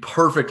would be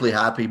perfectly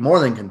happy, more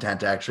than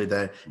content actually,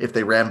 that if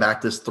they ran back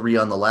this 3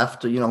 on the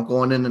left,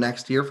 going into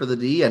next year for the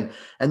D, and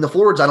the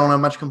forwards, I don't have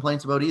much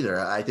complaints about either.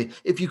 I think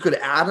if you could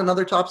add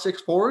another top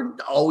 6 forward,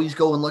 always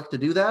go and look to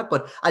do that.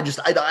 But I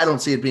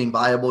don't see it being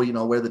viable,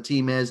 where the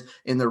team is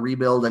in the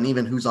rebuild and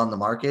even who's on the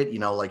market,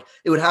 like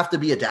it would have to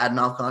be a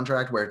Dadonov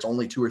contract where it's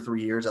only 2 or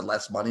 3 years at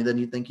less money than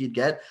you think you'd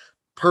get.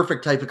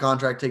 Perfect type of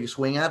contract to take a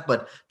swing at,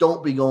 but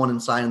don't be going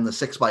and signing the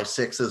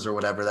 6x6s or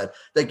whatever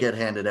that get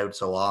handed out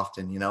so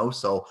often,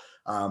 So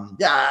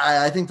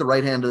I think the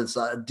right hand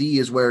of D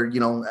is where,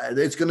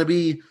 it's going to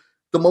be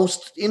the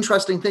most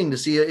interesting thing to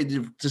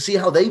see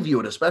how they view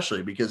it,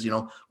 especially because,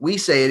 we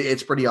say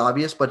it's pretty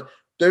obvious, but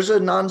there's a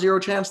non-zero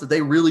chance that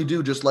they really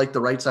do just like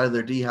the right side of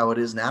their D, how it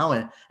is now,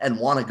 and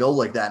want to go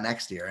like that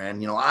next year.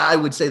 And, I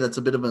would say that's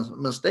a bit of a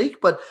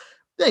mistake, but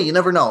yeah, you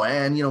never know.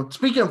 And,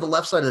 speaking of the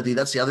left side of the D,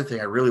 that's the other thing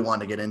I really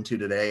wanted to get into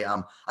today.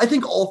 I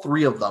think all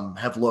 3 of them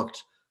have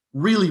looked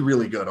really,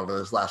 really good over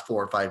this last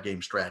 4 or 5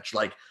 game stretch.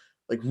 Like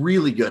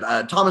really good.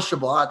 Thomas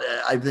Chabot,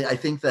 I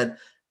think that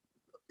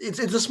it's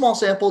a small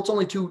sample. It's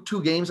only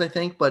two games, I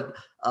think, but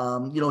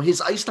his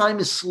ice time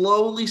is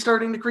slowly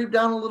starting to creep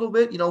down a little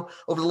bit.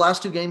 Over the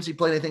last 2 games he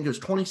played, I think it was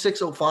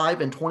 26.05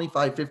 and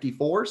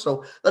 25.54.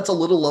 So that's a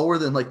little lower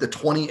than like the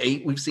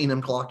 28 we've seen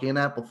him clock in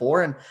at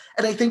before. And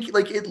I think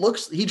like he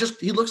looks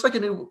like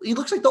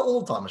the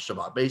old Thomas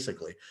Chabot,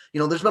 basically.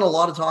 There's been a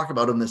lot of talk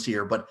about him this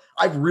year, but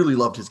I've really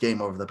loved his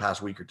game over the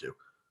past week or 2.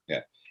 Yeah.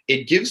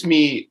 It gives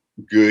me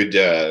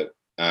good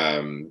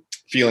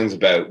feelings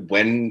about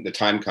when the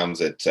time comes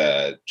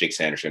that Jake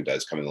Sanderson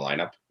does come in the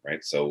lineup,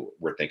 right? So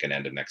we're thinking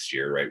end of next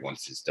year, right?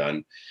 Once he's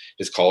done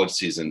his college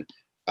season,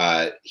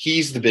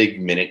 he's the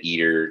big minute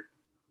eater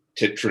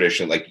to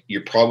tradition. Like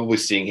you're probably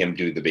seeing him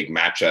do the big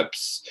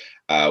matchups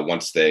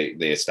once they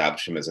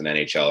establish him as an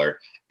NHLer.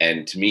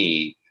 And to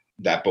me,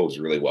 that bodes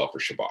really well for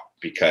Chabot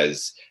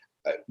because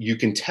you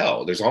can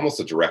tell there's almost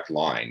a direct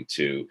line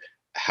to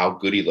how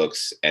good he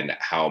looks and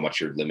how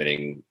much you're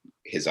limiting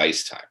his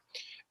ice time.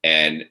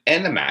 And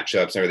the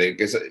matchups and everything,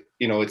 because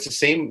it's the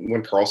same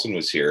when Karlsson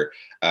was here.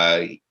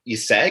 You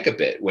sag a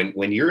bit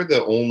when you're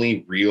the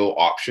only real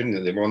option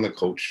and everyone the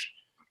coach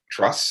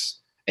trusts,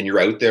 and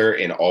you're out there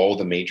in all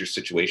the major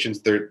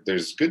situations.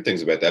 There's good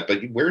things about that,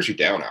 but it wears you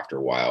down after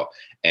a while.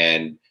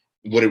 And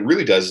what it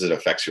really does is it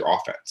affects your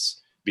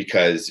offense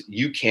because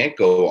you can't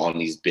go on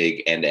these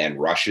big end-to-end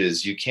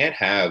rushes. You can't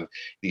have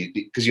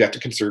because you have to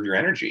conserve your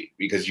energy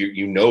because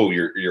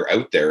you're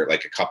out there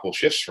like a couple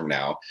shifts from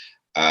now.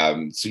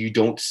 So you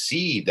don't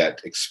see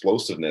that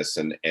explosiveness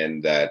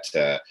and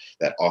that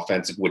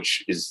offensive,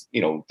 which is,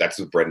 that's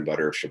the bread and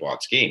butter of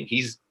Chabot's game.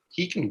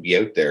 He can be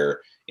out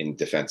there in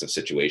defensive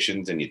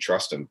situations and you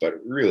trust him, but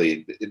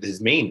really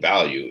his main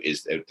value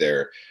is out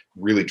there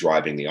really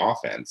driving the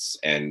offense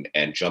and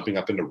jumping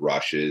up into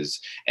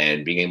rushes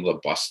and being able to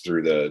bust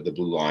through the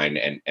blue line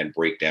and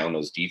break down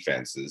those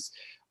defenses.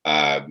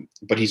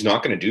 But he's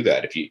not going to do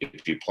that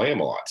if you play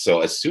him a lot.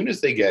 So as soon as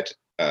they get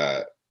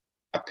a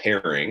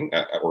pairing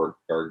or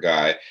a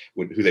guy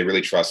who they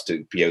really trust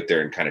to be out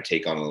there and kind of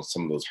take on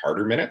some of those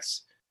harder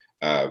minutes,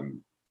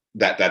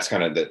 that's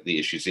kind of the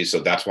issue. See, so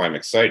that's why I'm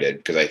excited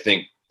because I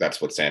think that's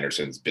what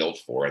Sanderson's built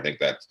for. I think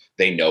that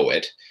they know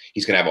it.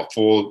 He's going to have a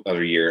full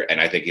other year,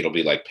 and I think it'll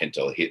be like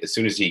Pinto. As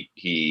soon as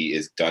he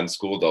is done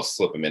school, they'll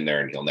slip him in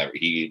there, and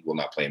he will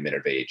not play a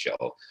minute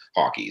of AHL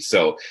hockey.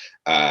 So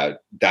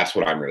that's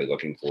what I'm really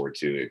looking forward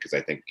to because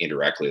I think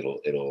indirectly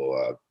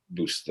it'll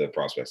boost the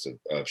prospects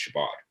of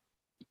Chabot.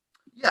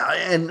 Yeah,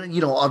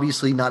 and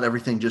obviously not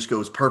everything just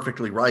goes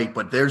perfectly right,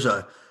 but there's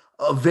a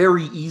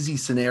very easy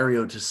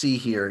scenario to see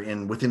here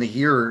within a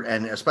year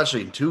and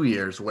especially in 2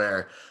 years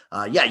where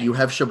you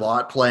have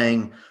Chabot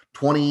playing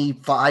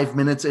 25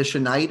 minutes ish a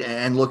night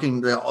and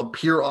looking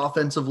pure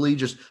offensively,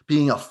 just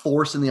being a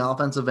force in the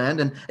offensive end.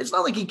 And it's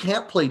not like he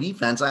can't play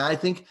defense. I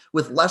think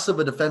with less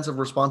of a defensive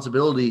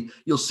responsibility,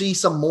 you'll see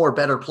some more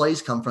better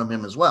plays come from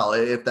him as well,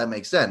 if that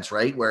makes sense,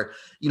 right? Where,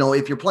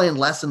 if you're playing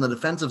less in the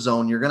defensive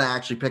zone, you're going to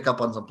actually pick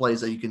up on some plays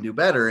that you can do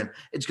better, and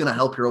it's going to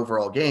help your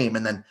overall game.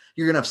 And then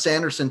you're going to have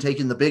Sanderson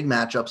taking the big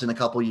matchups in a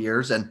couple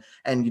years and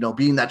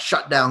being that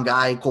shutdown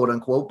guy, quote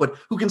unquote, but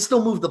who can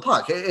still move the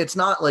puck. It's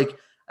not like,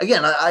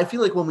 again, I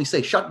feel like when we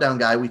say shutdown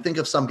guy, we think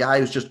of some guy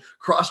who's just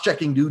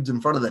cross-checking dudes in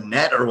front of the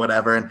net or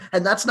whatever.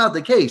 And that's not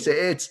the case.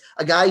 It's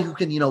a guy who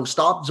can,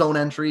 stop zone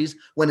entries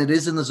when it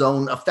is in the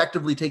zone,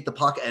 effectively take the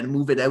puck and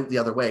move it out the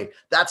other way.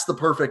 That's the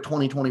perfect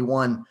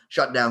 2021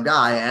 shutdown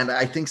guy. And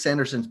I think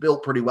Sanderson's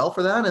built pretty well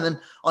for that. And then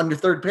on your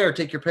third pair,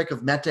 take your pick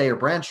of Mete or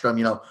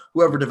Brandstrom,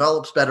 whoever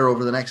develops better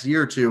over the next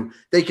year or two,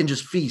 they can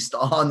just feast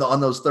on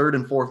those third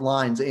and fourth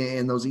lines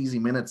in those easy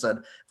minutes at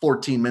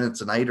 14 minutes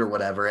a night or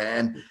whatever.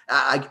 And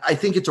I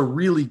think it's a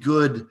really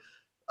good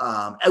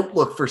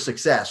outlook for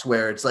success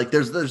where it's like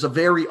there's a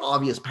very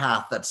obvious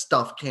path that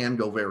stuff can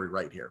go very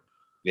right here.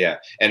 Yeah.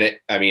 And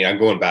I'm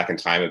going back in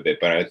time a bit,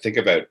 but I think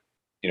about,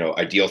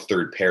 ideal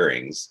third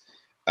pairings.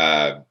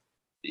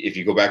 If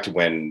you go back to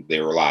when they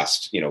were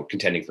last,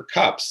 contending for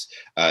cups,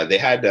 they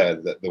had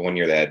the 1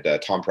 year they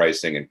had Tom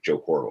Preissing and Joe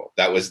Corvo.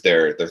 That was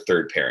their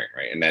third pairing,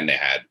 right? And then they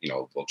had,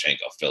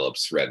 Volchenko,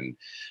 Phillips, Redden,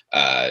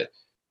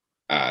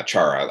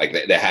 Chara, like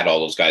they had all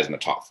those guys in the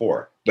top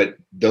four, but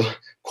the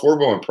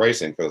Corvo and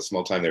Preissing, for the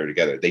small time they were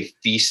together, they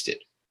feasted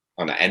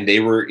on that. And they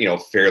were,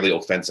 fairly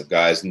offensive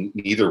guys.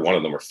 Neither one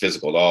of them were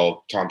physical at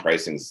all. Tom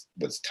Preissing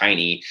was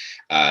tiny.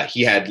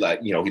 He had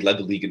he led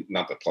the league,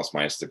 not that plus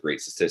minus is a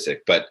great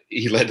statistic, but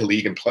he led the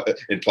league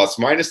in plus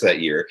minus that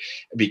year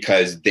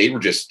because they were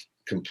just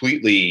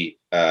completely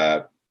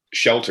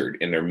sheltered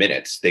in their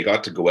minutes. They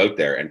got to go out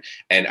there.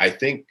 And I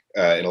think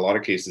in a lot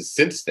of cases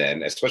since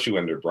then, especially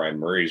under Brian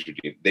Murray's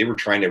regime, they were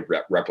trying to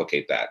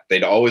replicate that.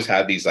 They'd always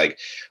had these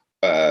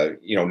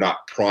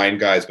not prime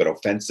guys, but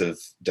offensive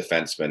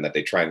defensemen that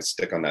they try and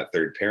stick on that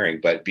third pairing.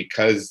 But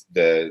because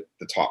the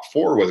top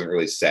four wasn't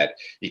really set,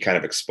 you kind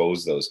of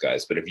expose those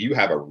guys. But if you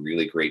have a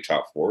really great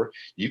top four,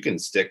 you can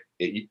stick,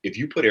 if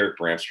you put Erik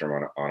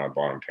Brandstrom on a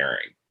bottom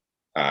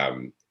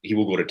pairing, he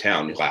will go to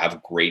town. He'll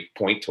have great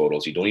point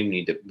totals. You don't even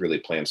need to really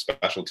play him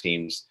special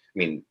teams. I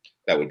mean,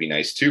 that would be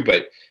nice too,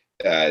 but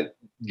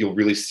you'll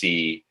really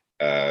see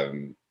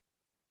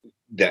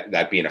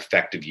that be an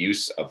effective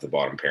use of the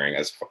bottom pairing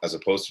as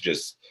opposed to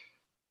just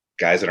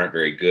guys that aren't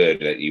very good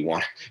that you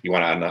want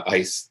on the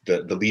ice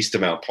the least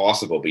amount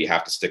possible, but you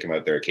have to stick them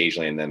out there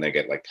occasionally and then they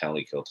get like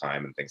penalty kill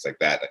time and things like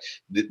that.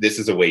 This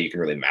is a way you can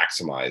really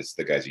maximize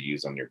the guys you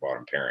use on your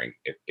bottom pairing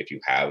if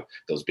you have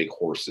those big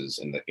horses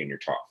in your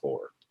top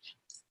four.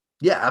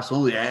 Yeah,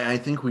 absolutely. I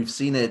think we've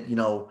seen it,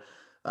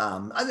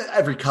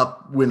 every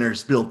cup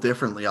winner's built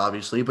differently,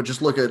 obviously, but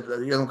just look at,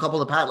 a couple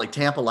of like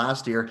Tampa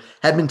last year,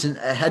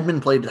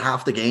 Hedman played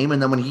half the game.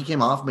 And then when he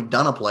came off,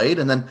 McDonough played.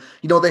 And then,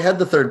 they had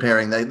the third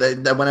pairing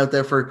that went out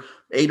there for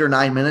 8 or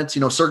 9 minutes.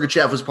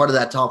 Sergachev was part of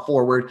that top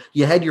four where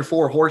you had your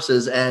four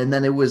horses, and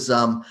then it was,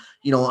 I'm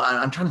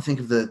trying to think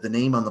of the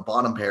name on the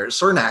bottom pair.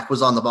 Cernak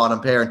was on the bottom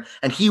pair,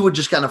 and he would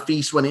just kind of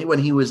feast when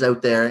he was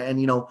out there.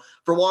 And,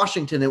 for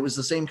Washington, it was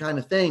the same kind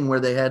of thing where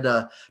they had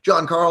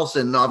John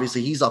Carlson,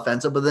 obviously he's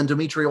offensive, but then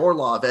Dmitry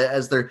Orlov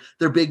as their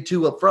big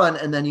two up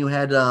front. And then you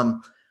had,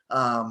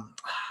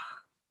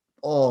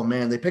 oh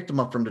man, they picked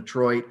him up from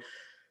Detroit.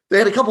 They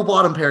had a couple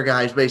bottom pair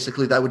guys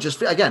basically that would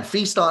just, again,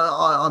 feast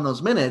on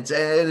those minutes.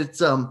 And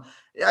it's,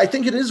 I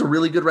think it is a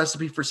really good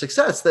recipe for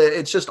success.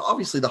 It's just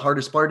obviously the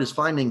hardest part is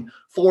finding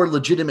four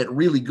legitimate,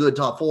 really good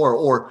top four,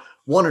 or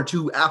one or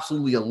two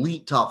absolutely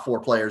elite top four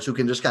players who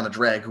can just kind of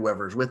drag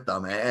whoever's with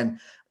them. And,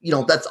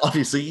 that's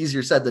obviously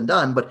easier said than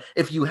done. But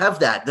if you have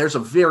that, there's a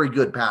very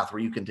good path where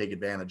you can take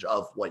advantage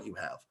of what you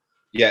have.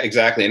 Yeah,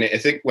 exactly. And I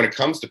think when it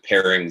comes to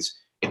pairings,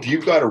 if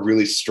you've got a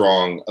really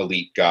strong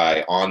elite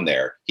guy on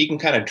there, he can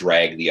kind of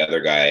drag the other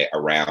guy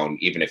around,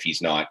 even if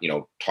he's not,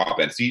 top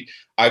end. See,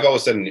 I've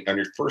always said on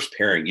your first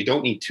pairing, you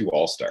don't need two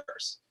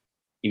all-stars.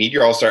 You need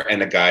your all-star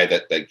and a guy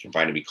that can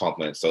find to be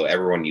complement. So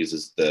everyone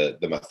uses the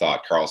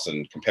Mathot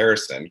Carlson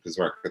comparison because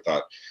Mark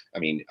Mathot,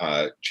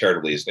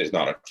 charitably is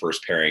not a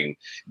first pairing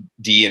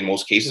D in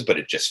most cases, but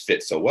it just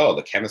fits so well.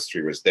 The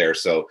chemistry was there.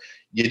 So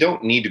you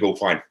don't need to go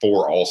find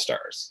four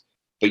all-stars.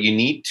 But you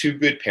need two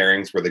good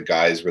pairings where the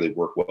guys really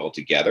work well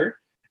together,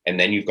 and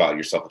then you've got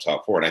yourself a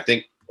top four. And I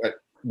think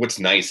what's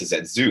nice is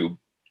that Zub,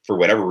 for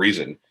whatever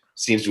reason,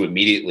 seems to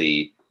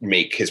immediately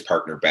make his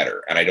partner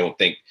better. And I don't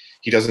think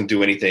he doesn't do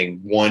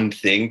one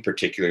thing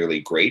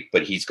particularly great,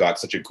 but he's got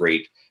such a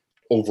great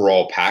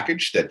overall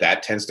package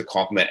that tends to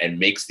complement and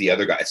makes the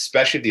other guy,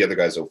 especially if the other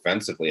guy's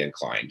offensively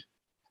inclined,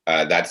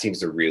 that seems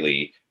to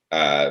really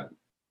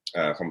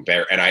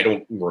compare. And I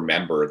don't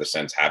remember the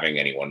Sens having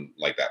anyone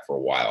like that for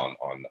a while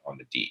on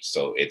the D.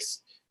 So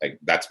it's like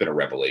that's been a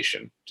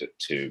revelation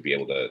to be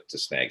able to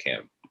snag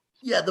him.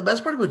 Yeah, the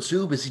best part about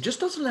Zub is he just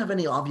doesn't have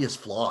any obvious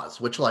flaws,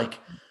 which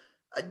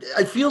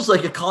it feels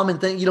like a common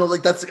thing.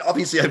 That's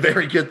obviously a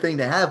very good thing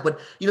to have. But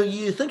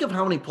you think of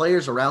how many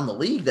players around the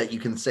league that you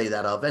can say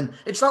that of, and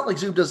it's not like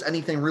Zub does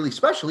anything really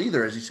special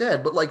either, as you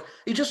said. But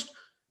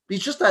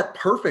he's just that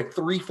perfect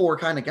 3-4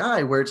 kind of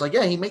guy where it's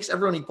he makes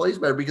everyone he plays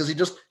better because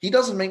he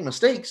doesn't make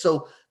mistakes.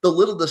 So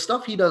the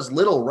stuff he does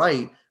little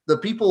right, the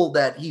people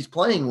that he's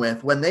playing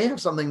with, when they have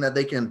something that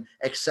they can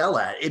excel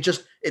at,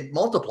 it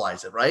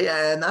multiplies it, right?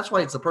 And that's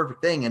why it's the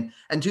perfect thing.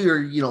 And to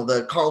your,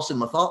 the Carlson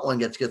Mathot one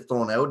gets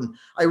thrown out. And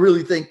I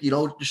really think,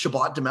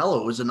 Shabbat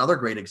DeMello is another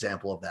great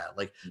example of that.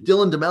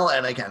 Dylan DeMello,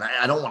 and again,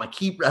 I don't want to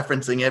keep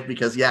referencing it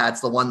because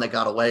it's the one that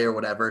got away or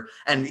whatever.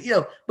 And,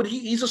 but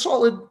he's a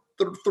solid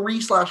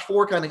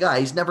 3/4 kind of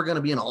guy. He's never going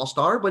to be an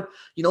all-star, but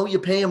you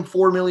pay him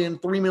 $3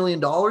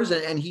 million,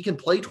 and he can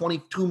play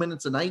 22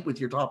 minutes a night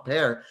with your top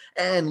pair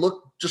and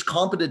look just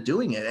competent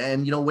doing it.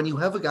 And when you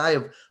have a guy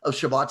of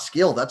Shabbat's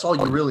skill, that's all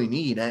you really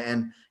need.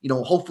 And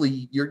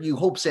hopefully you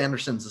hope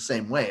Sanderson's the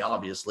same way,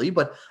 obviously.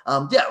 But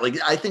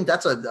I think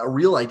that's a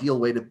real ideal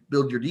way to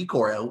build your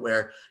decor out,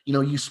 where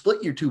you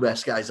split your two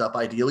best guys up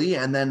ideally,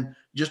 and then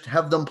just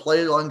have them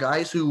play on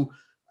guys who.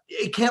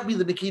 It can't be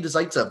the Nikita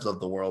Zaitsevs of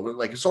the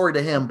world. Sorry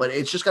to him, but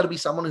it's just got to be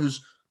someone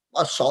who's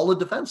a solid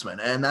defenseman,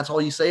 and that's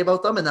all you say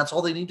about them, and that's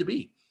all they need to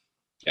be.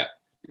 Yeah,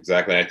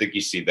 exactly. And I think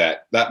you see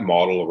that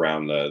model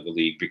around the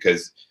league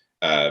because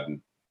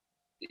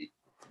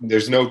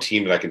there's no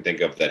team that I can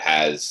think of that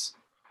has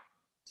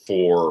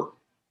four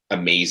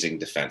amazing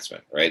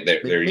defensemen, right?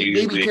 They're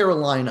usually maybe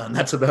Carolina, and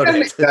that's about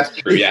it. That's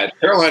true. Yeah,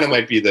 Carolina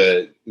might be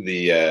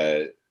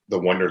the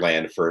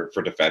wonderland for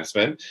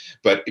defensemen,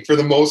 but for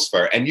the most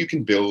part, and you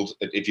can build,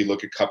 if you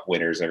look at cup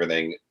winners and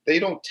everything,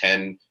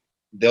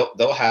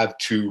 they'll have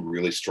two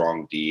really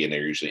strong D, and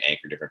they're usually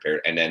anchored different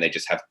pairs, and then they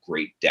just have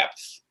great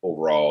depth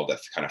overall that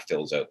kind of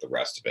fills out the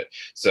rest of it.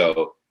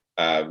 So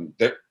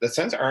the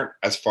Sens aren't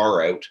as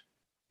far out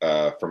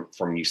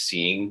from you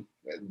seeing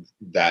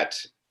that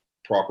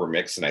proper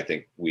mix, and I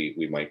think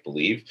we might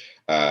believe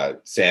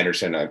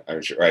Sanderson.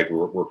 I'm sure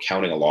we're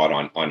counting a lot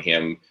on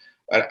him.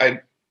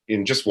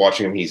 In just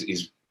watching him,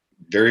 he's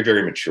very,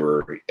 very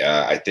mature.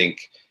 I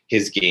think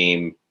his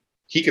game,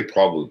 he could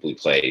probably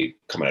play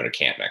coming out of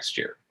camp next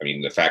year. I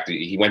mean, the fact that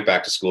he went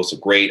back to school, so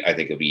great. I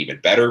think it'll be even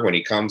better when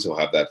he comes. He'll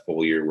have that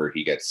full year where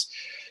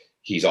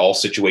he's all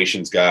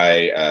situations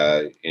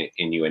guy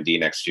in UND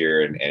next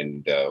year,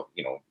 and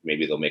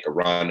maybe they'll make a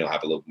run. He'll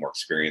have a little more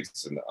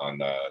experience on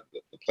the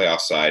playoff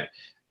side.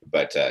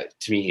 But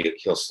to me,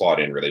 he'll slot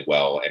in really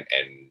well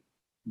and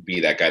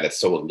be that guy that's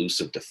so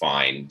elusive to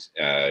find,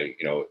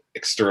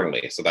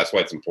 externally. So that's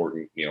why it's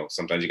important.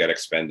 Sometimes you got to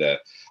expend a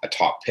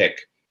top pick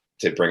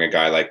to bring a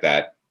guy like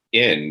that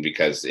in,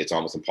 because it's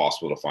almost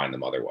impossible to find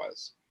them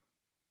otherwise.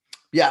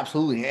 Yeah,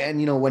 absolutely. And,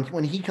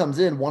 when he comes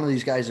in, one of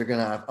these guys are going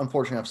to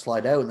unfortunately have to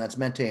slide out, and that's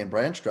Mente and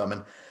Brandstrom.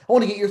 And I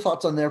want to get your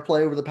thoughts on their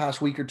play over the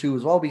past week or two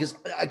as well, because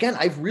again,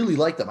 I've really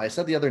liked them. I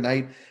said the other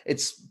night,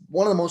 it's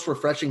one of the most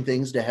refreshing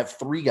things to have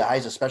three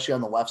guys, especially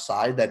on the left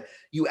side, that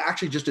you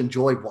actually just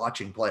enjoy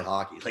watching play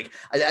hockey. Like,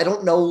 I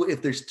don't know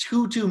if there's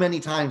too many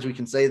times we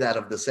can say that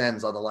of the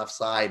Sens on the left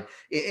side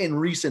in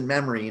recent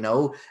memory,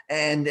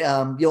 and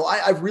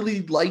I've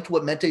really liked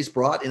what Mente's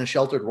brought in a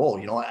sheltered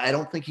role. I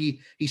don't think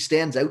he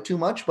stands out too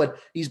much, but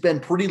he's been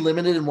pretty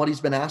limited in what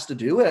he's been asked to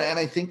do. And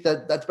I think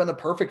that's been a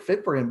perfect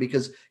fit for him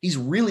because he's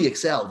really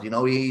excelled.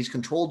 He's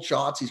controlled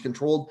shots, he's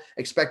controlled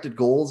expected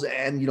goals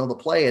and, the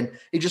play. And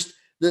it just,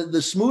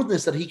 the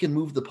smoothness that he can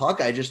move the puck,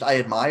 I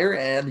admire.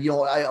 And,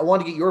 I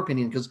want to get your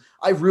opinion because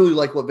I really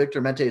like what Victor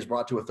Mente has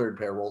brought to a third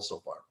pair role so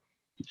far.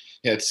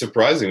 Yeah, it's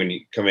surprising when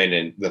you come in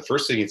and the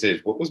first thing you say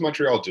is, "What was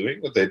Montreal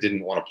doing? That they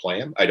didn't want to play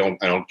him?" I don't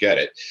get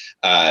it.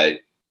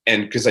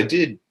 And because I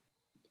did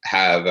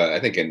have, I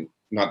think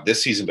not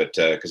this season, but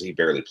because he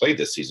barely played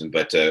this season,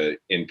 but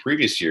in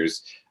previous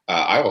years,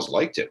 I always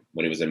liked him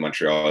when he was in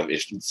Montreal.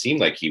 It seemed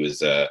like he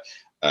was a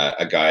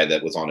guy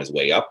that was on his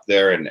way up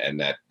there, and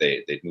that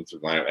they moved through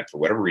the lineup, and for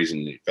whatever reason,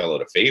 he fell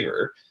out of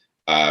favor.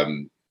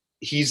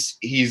 He's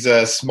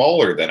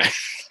smaller than I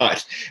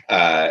thought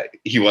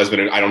he was, but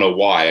I don't know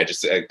why.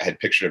 I had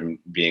pictured him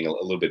being a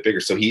little bit bigger.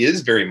 So he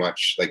is very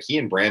much like he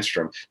and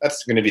Brandstrom.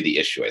 That's going to be the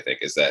issue, I think,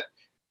 is that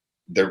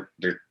they're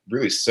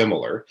really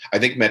similar. I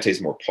think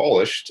Mente's more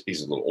polished.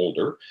 He's a little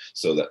older,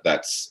 so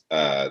that's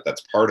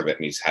part of it,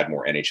 and he's had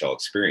more NHL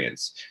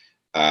experience.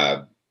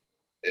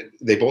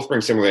 They both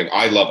bring similar things.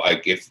 I love,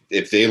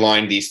 if they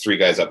line these three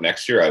guys up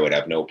next year, I would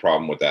have no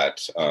problem with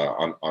that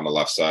on the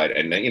left side.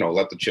 And then,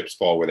 let the chips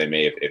fall where they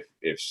may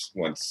if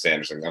once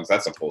Sanderson comes,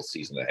 that's a full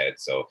season ahead.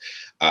 So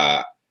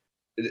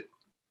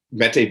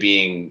Mete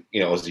being,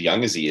 as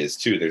young as he is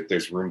too,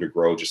 there's room to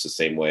grow just the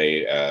same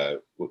way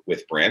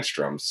with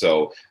Brandstrom.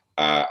 So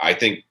I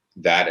think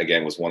that,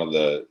 again, was one of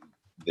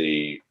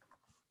the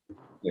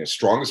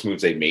strongest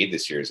moves they made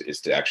this year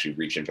is to actually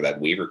reach in for that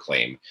waiver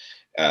claim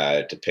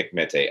to pick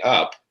Mete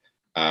up.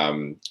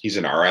 He's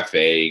an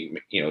RFA,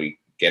 you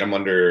get him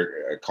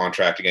under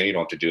contract again. You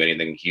don't have to do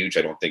anything huge.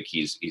 I don't think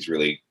he's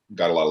really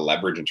got a lot of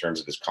leverage in terms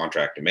of his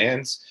contract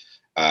demands.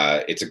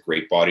 It's a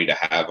great body to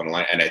have on the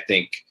line. And I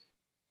think,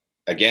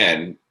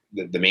 again,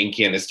 the main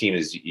key on this team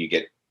is you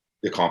get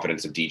the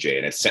confidence of DJ,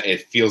 and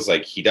it feels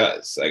like he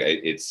does. Like,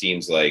 it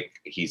seems like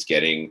he's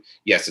getting,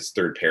 yes, it's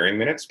third pairing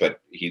minutes, but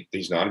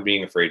he's not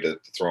being afraid to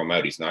throw him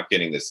out. He's not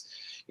getting this,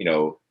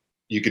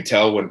 you could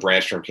tell when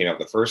Brandstrom came out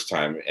the first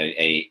time and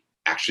he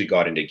actually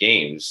got into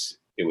games,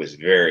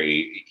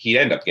 he'd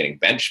end up getting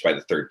benched by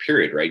the third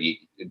period, right?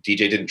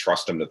 DJ didn't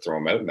trust him to throw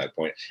him out in that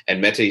point.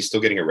 And Mete is still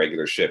getting a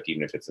regular shift,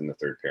 even if it's in the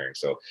third pairing.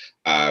 So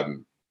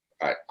I'm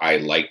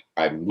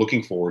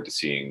looking forward to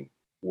seeing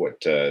what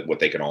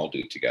they can all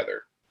do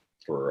together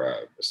for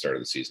the start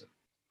of the season.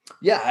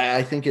 Yeah,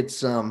 I think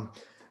it's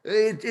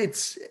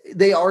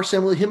they are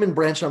similar. Him and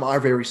Brandstrom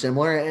are very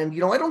similar, and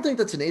I don't think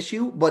that's an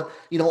issue. But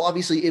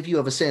obviously, if you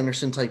have a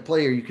Sanderson type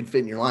player, you can fit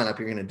in your lineup.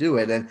 You're going to do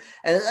it, and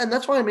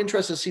that's why I'm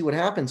interested to see what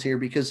happens here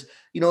because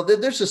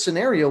there's a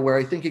scenario where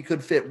I think it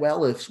could fit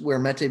well where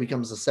Mete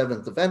becomes the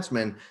seventh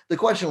defenseman. The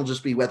question will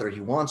just be whether he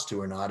wants to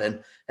or not.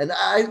 And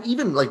I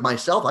even like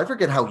myself, I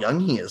forget how young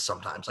he is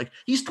sometimes. Like,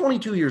 he's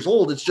 22 years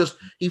old. It's just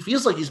he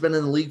feels like he's been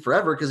in the league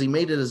forever because he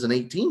made it as an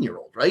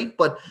 18-year-old, right?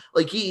 But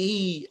like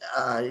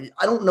I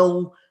don't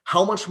know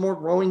how much more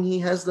growing he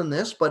has than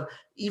this, but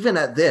even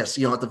at this,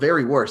 at the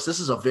very worst, this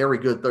is a very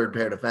good third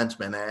pair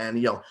defenseman.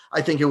 And,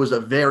 I think it was a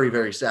very,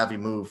 very savvy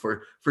move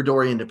for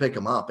Dorion to pick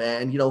him up.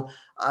 And,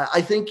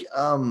 I think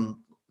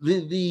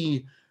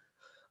the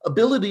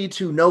ability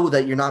to know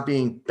that you're not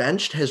being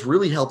benched has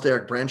really helped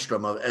Erik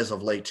Brandstrom as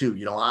of late too.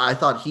 I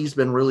thought he's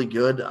been really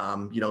good.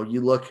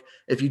 You look,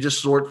 if you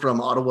just sort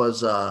from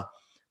Ottawa's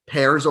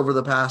pairs over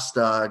the past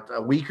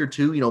a week or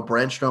two,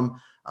 Brandstrom,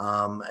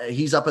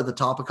 he's up at the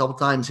top a couple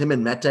times. Him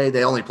and Mete,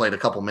 they only played a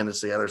couple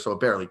minutes together, so it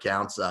barely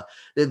counts.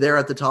 They're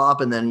at the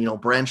top, and then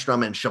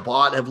Brandstrom and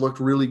Chabot have looked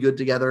really good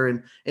together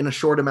in a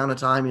short amount of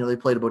time. They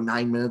played about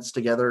 9 minutes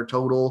together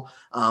total.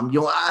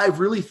 I've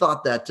really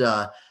thought that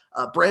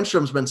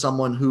Brandstrom's been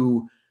someone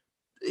who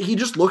he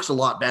just looks a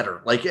lot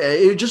better. Like,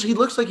 he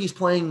looks like he's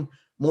playing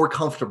more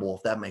comfortable,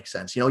 if that makes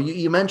sense.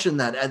 You mentioned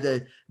that at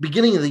the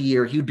beginning of the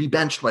year he would be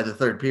benched by the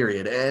third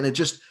period, and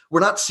we're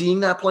not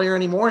seeing that player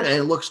anymore, and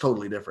it looks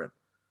totally different.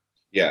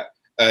 Yeah.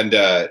 And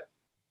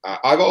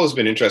I've always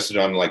been interested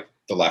on like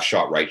the left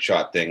shot, right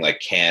shot thing. Like,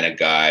 can a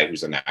guy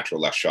who's a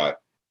natural left shot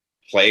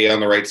play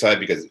on the right side?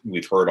 Because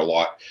we've heard a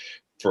lot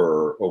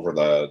over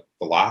the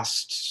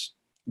last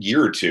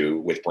year or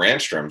two with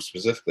Brandstrom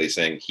specifically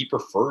saying he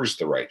prefers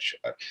the right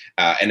shot.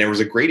 And there was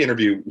a great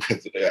interview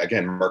with,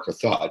 again, Marco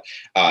Thought.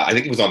 I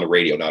think it was on the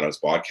radio, not on his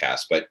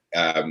podcast, but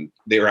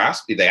they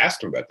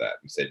asked him about that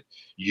and said,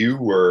 you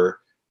were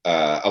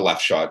a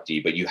left shot D,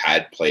 but you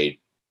had played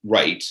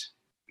right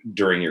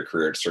during your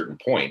career at certain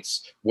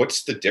points.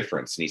 What's the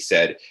difference? And he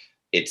said,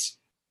 it's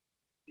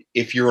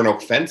if you're an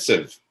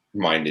offensive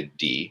minded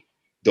D,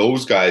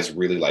 those guys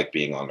really like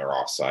being on their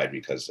offside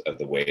because of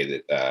the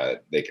way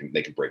that they can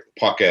break the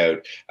puck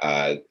out.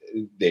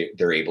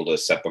 They're able to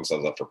set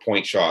themselves up for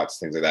point shots,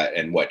 things like that.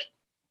 And what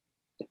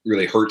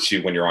really hurts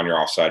you when you're on your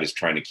offside is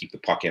trying to keep the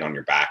puck in on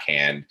your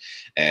backhand,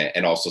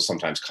 and also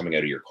sometimes coming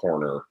out of your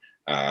corner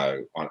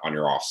on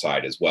your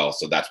offside as well.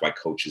 So that's why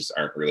coaches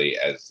aren't really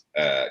as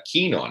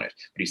keen on it.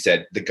 But he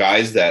said the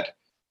guys that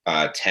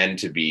tend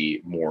to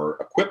be more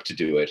equipped to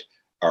do it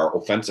are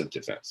offensive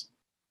defense.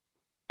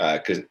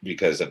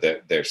 Because of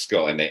their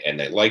skill, and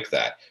they like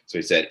that. So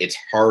he said it's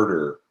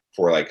harder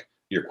for like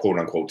your quote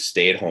unquote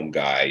stay at home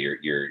guy,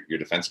 your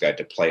defense guy,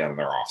 to play on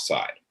their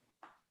offside.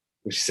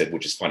 Which he said,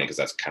 which is funny because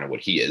that's kind of what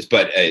he is.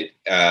 But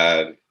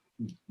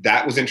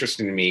that was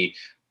interesting to me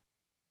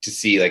to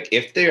see, like,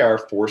 if they are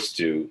forced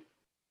to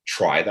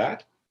try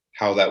that,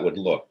 how that would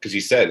look. Because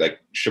he said like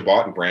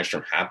Chabot and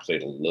Brannstrom have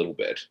played a little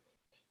bit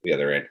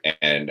together,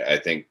 and I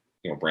think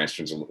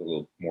Brannstrom's a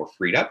little more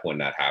freed up when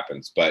that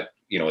happens. But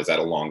is that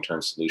a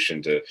long-term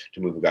solution to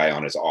move a guy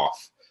on his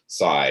off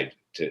side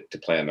to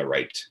play on the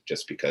right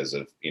just because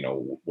of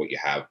what you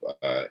have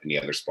in the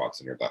other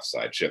spots on your left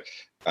side? So,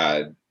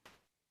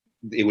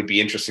 it would be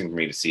interesting for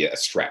me to see a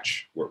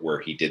stretch where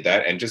he did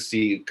that and just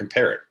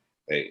compare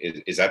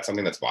it. Is that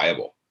something that's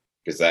viable?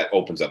 Because that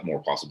opens up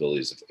more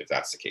possibilities if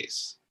that's the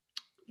case.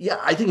 Yeah,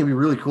 I think it'd be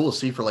really cool to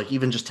see for like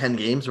even just 10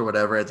 games or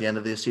whatever at the end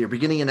of this year,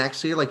 beginning of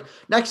next year. Like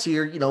next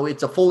year,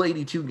 it's a full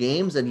 82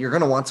 games and you're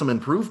going to want some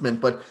improvement,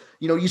 but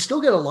you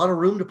still get a lot of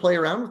room to play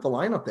around with the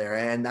lineup there.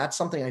 And that's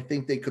something I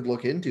think they could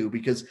look into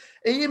because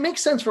it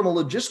makes sense from a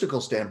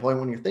logistical standpoint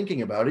when you're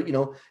thinking about it.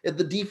 If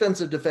the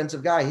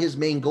defensive guy, his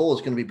main goal is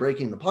going to be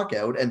breaking the puck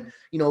out. And,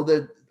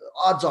 the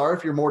odds are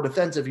if you're more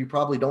defensive, you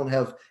probably don't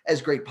have as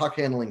great puck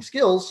handling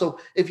skills. So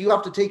if you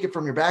have to take it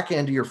from your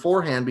backhand to your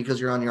forehand because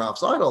you're on your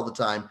offside all the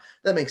time,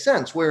 that makes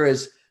sense.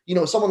 Whereas,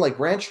 someone like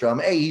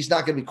Brannstrom, A, he's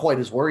not going to be quite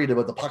as worried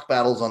about the puck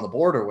battles on the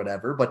board or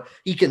whatever, but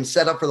he can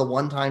set up for the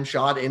one-time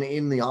shot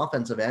in the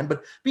offensive end.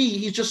 But B,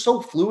 he's just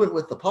so fluent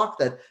with the puck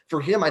that for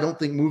him, I don't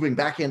think moving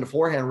backhand to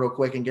forehand real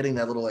quick and getting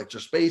that little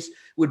extra space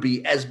would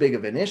be as big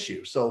of an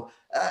issue. So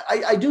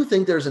I do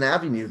think there's an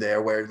avenue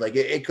there where like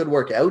it could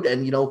work out.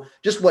 And,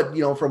 just what,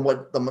 from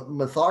what the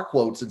Mathar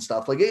quotes and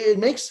stuff, like it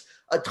makes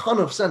a ton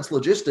of sense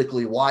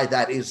logistically why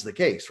that is the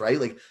case, right?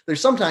 Like there's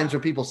sometimes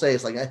where people say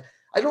it's like,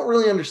 I don't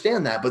really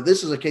understand that, but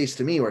this is a case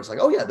to me where it's like,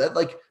 oh yeah,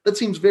 that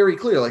seems very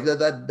clear. Like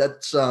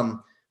that's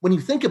when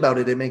you think about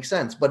it, it makes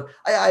sense. But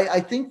I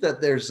think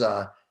that there's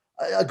a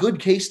good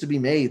case to be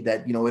made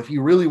that, if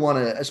you really want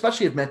to,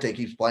 especially if Mete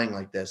keeps playing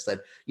like this,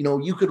 that,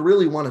 you could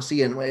really want to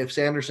see, and if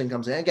Sanderson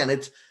comes in again,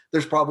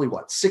 there's probably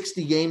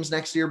 60 games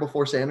next year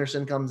before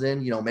Sanderson comes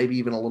in, maybe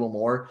even a little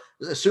more,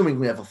 assuming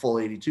we have a full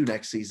 82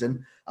 next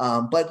season.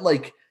 But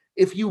like,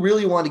 if you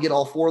really want to get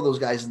all four of those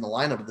guys in the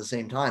lineup at the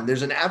same time,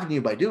 there's an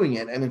avenue by doing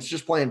it, and it's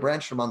just playing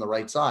Brannstrom on the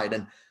right side.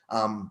 And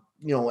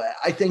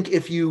I think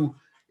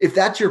if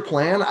that's your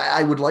plan,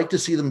 I would like to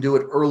see them do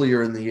it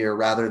earlier in the year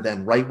rather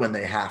than right when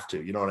they have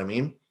to. You know what I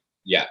mean?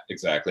 Yeah,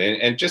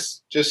 exactly. And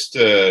just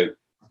to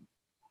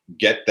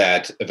get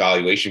that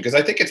evaluation, because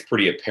I think it's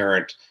pretty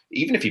apparent,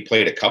 even if he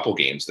played a couple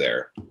games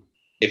there,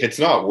 if it's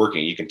not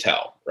working, you can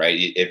tell, right?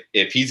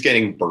 If he's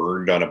getting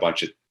burned on a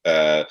bunch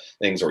of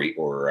things, or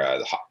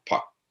the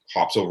puck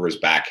hops over his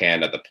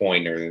backhand at the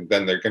point, or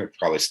then they're going to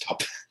probably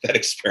stop that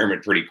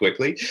experiment pretty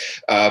quickly.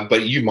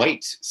 But you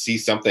might see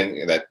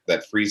something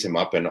that frees him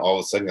up, and all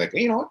of a sudden, like,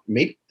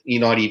 maybe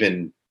not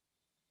even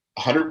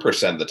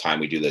 100% of the time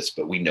we do this,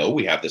 but we know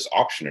we have this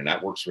option, and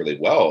that works really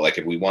well. Like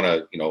if we want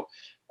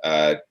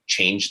to,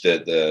 change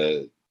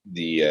the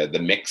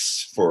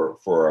mix for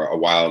a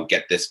while and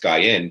get this guy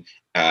in,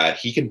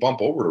 he can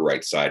bump over to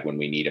right side when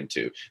we need him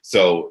to.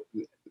 So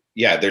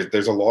yeah,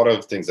 there's a lot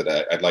of things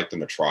that I'd like them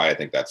to try. I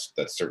think that's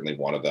certainly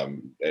one of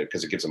them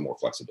because it gives them more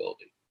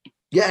flexibility.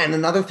 Yeah, and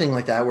another thing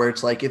like that where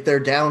it's like if they're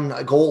down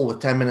a goal with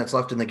 10 minutes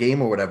left in the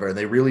game or whatever, and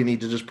they really need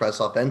to just press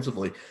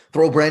offensively,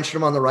 throw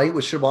Brannstrom on the right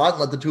with Chabot and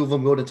let the two of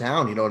them go to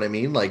town. You know what I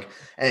mean? Like,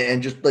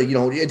 and just like,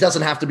 it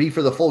doesn't have to be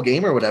for the full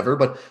game or whatever,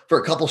 but for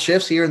a couple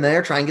shifts here and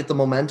there, try and get the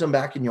momentum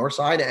back in your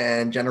side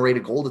and generate a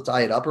goal to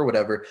tie it up or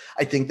whatever.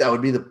 I think that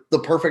would be the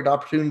perfect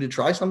opportunity to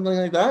try something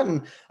like that.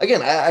 And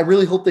again, I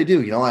really hope they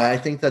do. I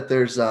think that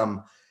there's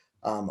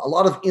a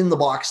lot of in the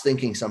box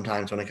thinking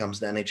sometimes when it comes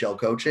to NHL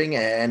coaching.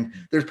 And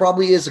there's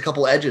probably is a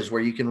couple edges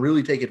where you can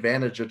really take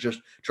advantage of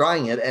just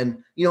trying it.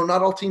 And,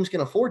 not all teams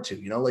can afford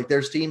to, like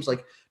there's teams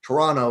like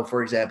Toronto,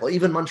 for example,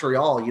 even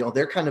Montreal,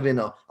 they're kind of in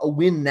a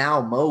win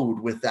now mode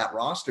with that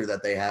roster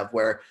that they have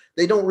where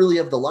they don't really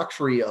have the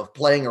luxury of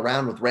playing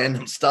around with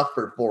random stuff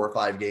for 4 or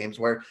 5 games,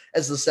 where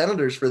as the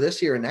Senators for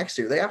this year and next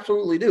year, they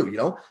absolutely do,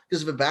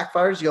 because if it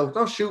backfires, you go,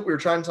 oh shoot, we were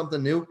trying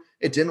something new.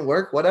 It didn't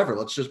work, whatever.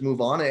 Let's just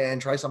move on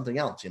and try something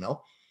else,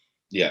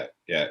 Yeah,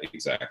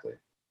 exactly.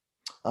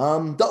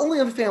 The only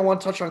other thing I want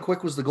to touch on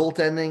quick was the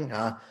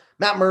goaltending.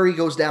 Matt Murray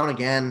goes down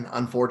again,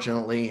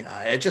 unfortunately.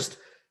 It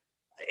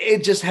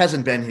just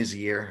hasn't been his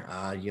year.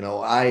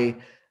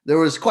 There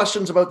was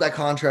questions about that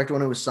contract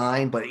when it was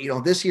signed, but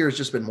this year has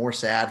just been more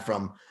sad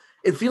from,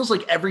 it feels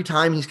like every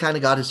time he's kind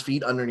of got his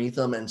feet underneath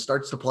him and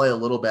starts to play a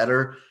little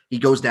better, he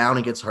goes down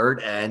and gets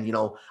hurt. And,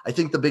 I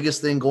think the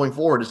biggest thing going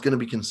forward is going to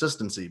be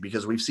consistency,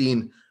 because we've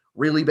seen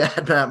really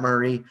bad Matt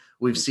Murray.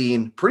 We've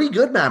seen pretty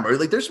good Matt Murray.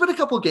 Like there's been a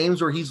couple of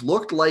games where he's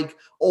looked like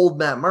old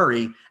Matt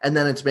Murray, and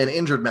then it's been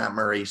injured Matt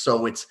Murray.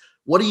 So it's,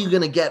 what are you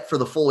going to get for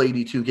the full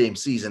 82 game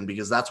season?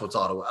 Because that's what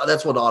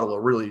Ottawa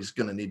really is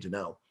going to need to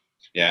know.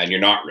 Yeah, and you're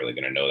not really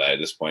going to know that at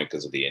this point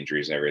because of the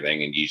injuries and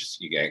everything, and you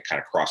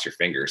kind of cross your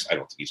fingers. I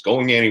don't think he's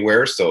going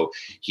anywhere, so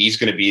he's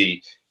going to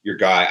be your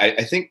guy.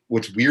 I think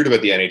what's weird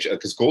about the NHL,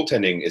 because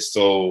goaltending is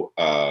so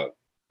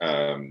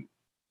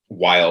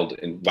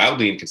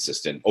wildly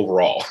inconsistent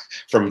overall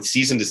from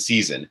season to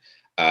season.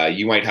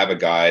 You might have a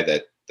guy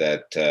that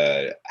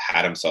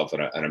had himself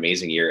an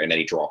amazing year, and then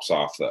he drops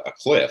off a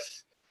cliff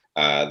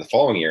the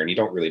following year, and you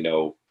don't really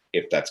know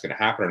if that's going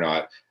to happen or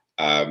not.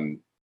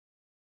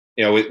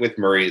 With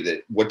Murray,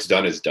 that what's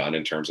done is done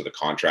in terms of the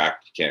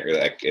contract. You can't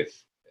really,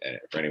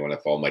 for anyone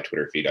that followed my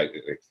Twitter feed,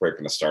 right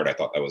from the start, I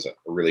thought that was a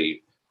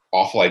really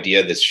awful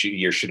idea. This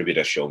year should have been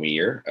a show me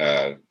year,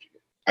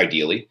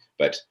 ideally,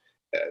 but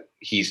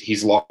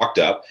he's locked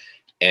up.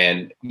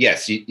 And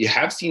yes, you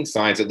have seen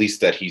signs, at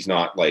least, that he's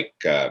not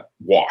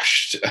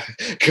washed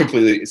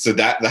completely. So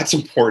that's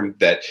important,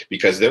 that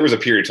because there was a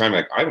period of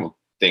time, I don't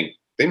think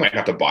they might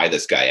have to buy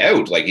this guy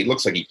out. It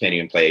looks like he can't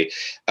even play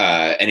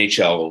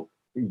NHL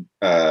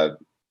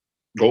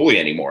goalie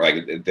anymore.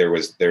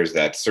 There's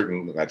that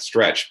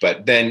stretch,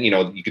 but then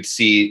you could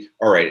see,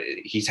 all right,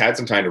 he's had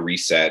some time to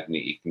reset and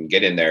he can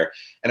get in there.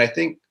 And I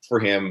think for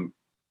him,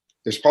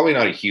 there's probably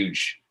not a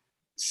huge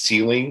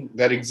ceiling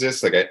that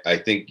exists. I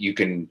think you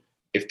can,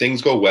 if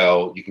things go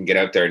well, you can get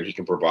out there and he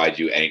can provide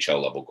you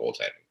NHL level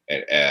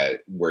goaltending,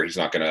 where he's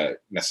not going to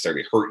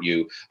necessarily hurt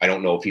you. I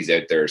don't know if he's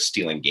out there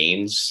stealing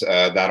games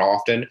that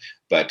often,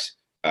 but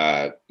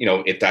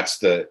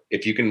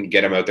if you can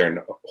get him out there and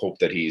hope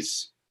that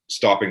he's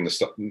stopping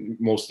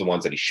most of the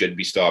ones that he should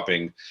be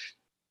stopping,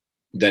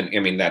 then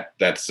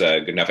that's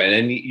good enough. And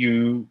then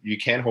you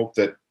can hope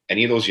that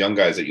any of those young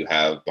guys that you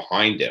have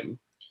behind him,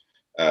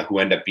 who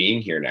end up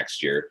being here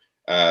next year,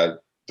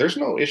 there's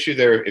no issue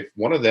there if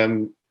one of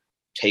them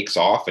takes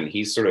off and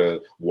he's sort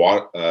of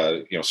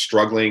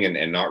struggling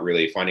and not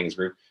really finding his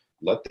groove.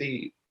 Let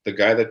the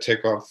guy that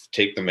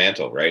take the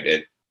mantle,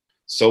 right?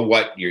 So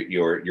what?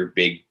 Your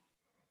big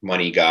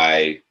money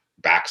guy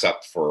backs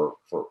up for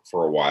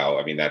a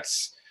while.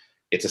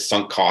 It's a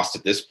sunk cost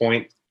at this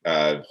point.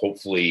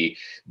 Hopefully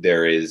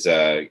there is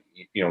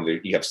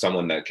you have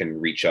someone that can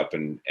reach up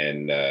and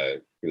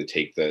really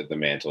take the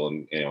mantle,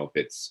 and if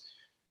it's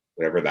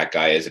whatever that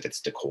guy is, if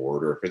it's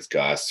Decord or if it's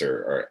Gus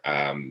or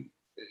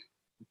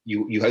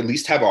you at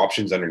least have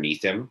options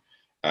underneath him,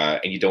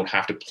 and you don't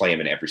have to play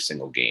him in every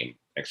single game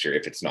next year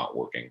if it's not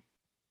working.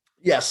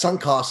 Yeah, sunk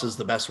cost is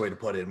the best way to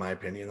put it, in my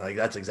opinion.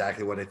 That's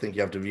exactly what I think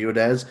you have to view it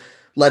as.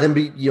 Let him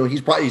be,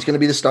 he's going to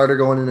be the starter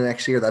going into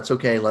next year. That's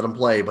okay. Let him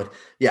play. But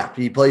yeah,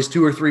 he plays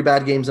 2 or 3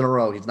 bad games in a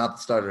row, he's not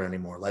the starter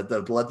anymore. Let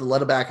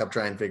a backup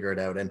try and figure it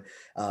out. And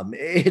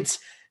it's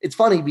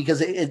funny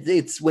because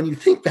it's when you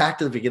think back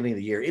to the beginning of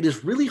the year, it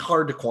is really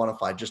hard to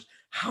quantify just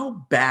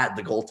how bad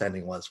the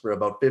goaltending was for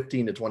about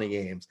 15 to 20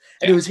 games.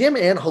 And It was him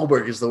and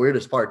Hoberg is the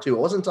weirdest part too. It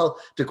wasn't until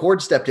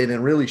Decord stepped in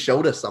and really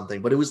showed us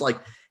something, but it was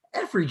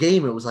every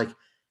game, it was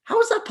how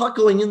is that puck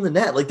going in the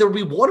net? There would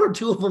be 1 or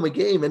 2 of them a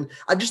game. And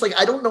I'm just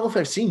I don't know if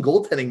I've seen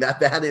goaltending that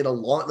bad in a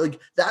long,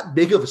 that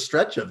big of a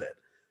stretch of it.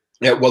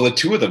 Yeah, well, the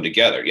two of them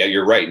together. Yeah,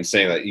 you're right in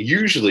saying that.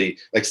 Usually,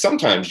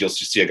 sometimes you'll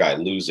just see a guy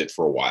lose it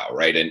for a while,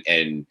 right?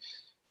 And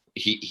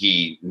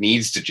he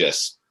needs to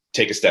just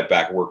take a step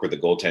back, work with the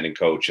goaltending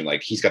coach, and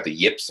he's got the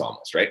yips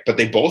almost, right? But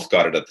they both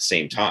got it at the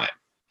same time.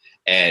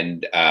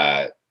 And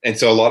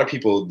so a lot of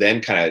people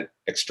then kind of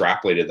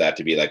extrapolated that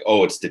to be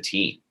oh, it's the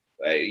team.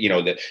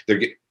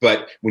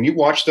 But when you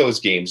watch those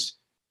games,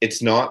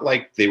 it's not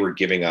like they were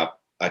giving up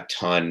a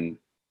ton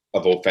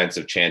of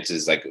offensive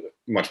chances,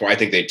 much more. I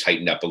think they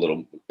tightened up a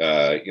little,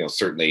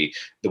 certainly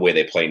the way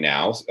they play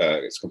now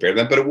as compared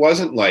to them, but it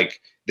wasn't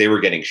like they were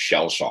getting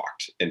shell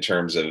shocked in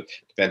terms of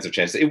defensive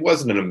chances. It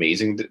wasn't an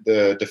amazing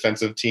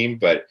defensive team,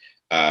 but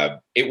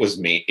it was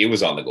on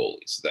the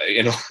goalies.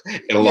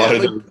 In a lot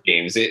of those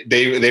games,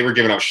 they were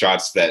giving up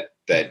shots that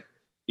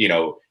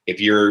if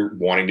you're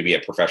wanting to be a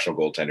professional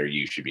goaltender,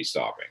 you should be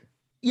stopping.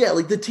 Yeah,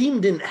 the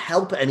team didn't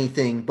help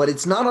anything, but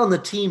it's not on the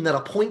team that a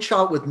point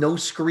shot with no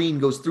screen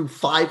goes through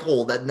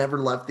 5-hole that never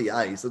left the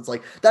ice. It's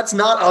that's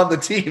not on the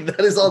team. That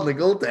is on the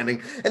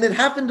goaltending. And it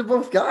happened to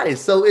both guys.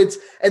 So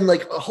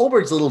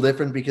Holberg's a little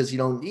different because,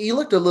 he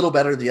looked a little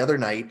better the other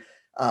night.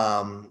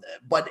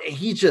 But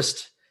he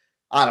just,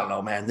 I don't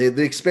know, man.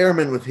 The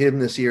experiment with him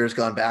this year has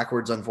gone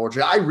backwards,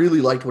 unfortunately. I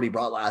really liked what he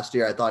brought last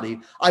year.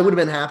 I would have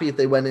been happy if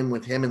they went in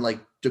with him and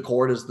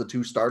Decord as the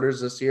 2 starters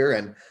this year.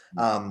 And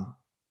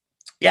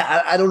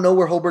I don't know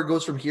where Holberg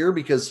goes from here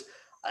because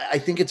I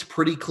think it's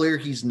pretty clear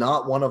he's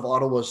not one of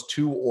Ottawa's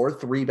 2 or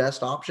 3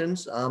 best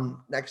options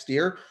next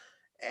year.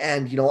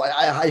 And,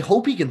 I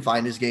hope he can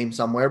find his game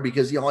somewhere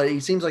because, he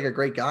seems like a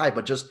great guy,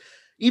 but just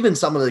even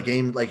some of the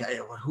game,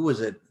 who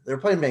was it? They were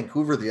playing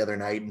Vancouver the other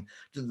night and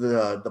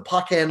the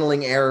puck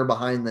handling error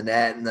behind the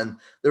net. And then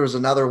there was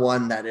another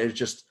one that is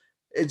just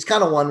it's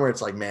kind of one where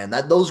it's like, man,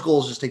 that those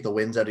goals just take the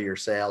winds out of your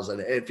sails, and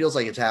it feels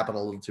like it's happened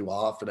a little too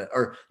often,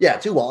 or yeah,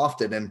 too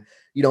often. And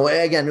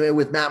again,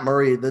 with Matt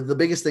Murray, the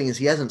biggest thing is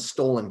he hasn't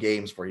stolen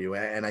games for you,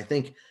 and I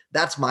think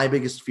that's my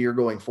biggest fear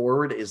going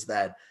forward is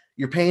that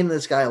you're paying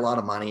this guy a lot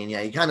of money, and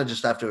yeah, you kind of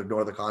just have to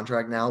ignore the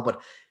contract now.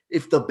 But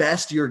if the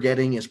best you're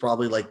getting is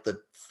probably like the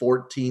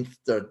 14th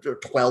or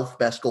 12th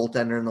best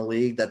goaltender in the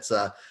league, that's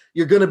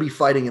you're going to be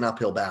fighting an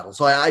uphill battle.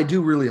 So I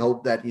do really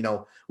hope that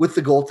with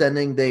the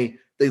goaltending,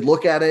 they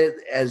look at it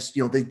as,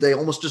 they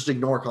almost just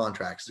ignore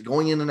contracts.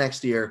 Going into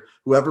next year,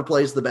 whoever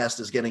plays the best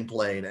is getting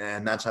played,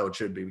 and that's how it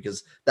should be,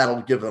 because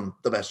that'll give them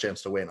the best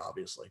chance to win,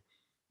 obviously.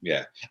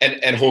 Yeah.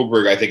 And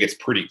Holberg, I think it's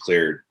pretty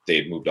clear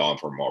they've moved on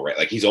from him already.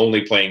 Like, he's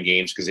only playing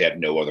games because they have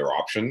no other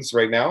options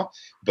right now.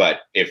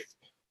 But if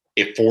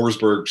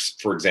Forsberg,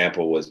 for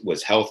example,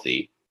 was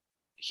healthy,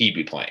 he'd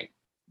be playing.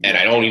 And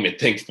I don't even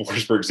think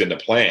Forsberg's in the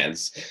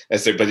plans,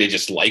 but they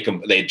just like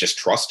him. They just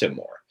trust him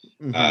more.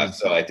 Mm-hmm.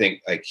 So I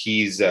think like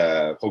he's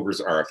Hoger's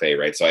RFA,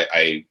 right? So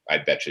I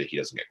bet you he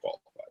doesn't get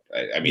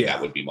qualified. I mean,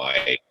 that would be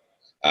my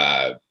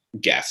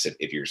guess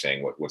if you're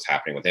saying what's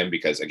happening with him,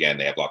 because again,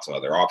 they have lots of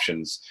other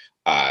options.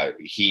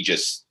 He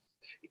just,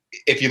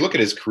 if you look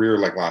at his career,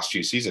 like last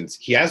few seasons,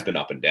 he has been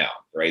up and down,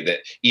 right? That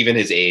even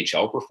his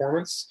AHL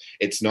performance,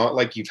 it's not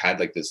like you've had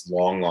like this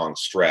long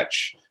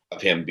stretch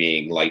of him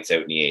being lights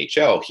out in the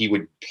AHL. He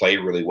would play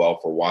really well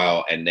for a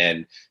while, and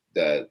then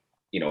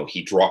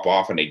he'd drop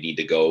off, and they'd need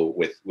to go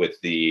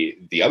with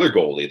the other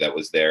goalie that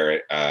was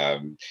there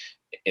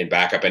in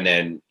backup. And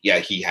then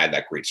he had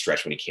that great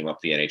stretch when he came up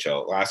the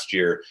NHL last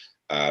year.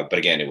 But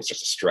again, it was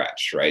just a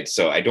stretch, right?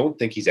 So I don't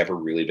think he's ever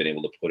really been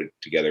able to put it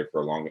together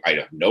for a long. I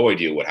have no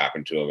idea what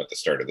happened to him at the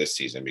start of this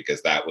season,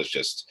 because that was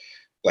just,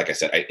 like I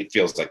said, it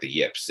feels like the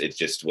yips. It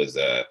just was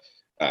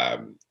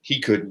he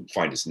couldn't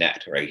find his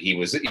net, right? He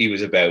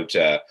was about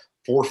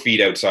 4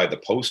 feet outside the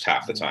post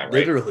half the time,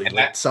 right? Literally,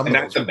 I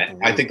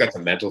think that's a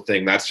mental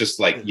thing. That's just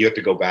like, you have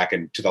to go back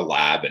into the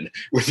lab and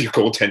with your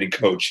goaltending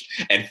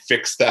coach and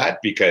fix that,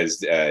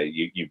 because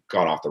you've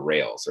gone off the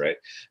rails, right?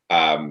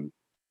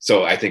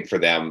 So I think for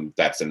them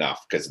that's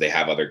enough, because they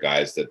have other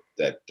guys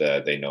that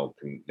they know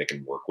they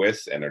can work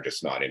with, and are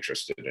just not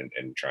interested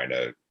in trying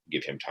to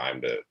give him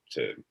time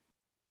to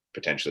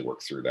potentially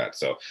work through that.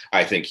 So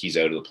I think he's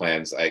out of the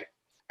plans.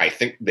 I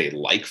think they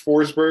like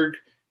Forsberg,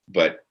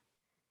 but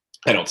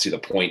I don't see the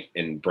point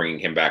in bringing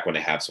him back when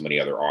they have so many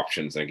other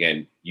options. And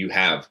again, you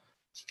have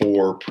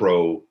 4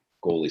 pro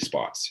goalie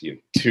spots. You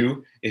have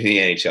 2 in the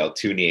NHL,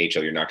 2 in the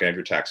AHL. You're not going to have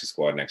your taxi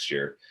squad next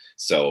year.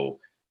 So,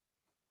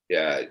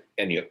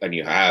 and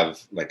you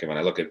have, like, when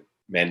I look at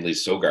Manley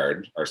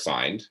Sogard are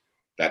signed,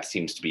 that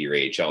seems to be your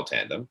AHL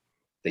tandem.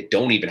 They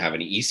don't even have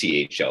an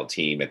ECHL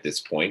team at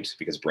this point,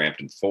 because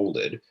Brampton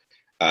folded.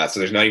 So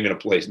there's not even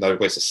another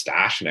place to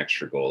stash an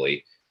extra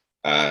goalie.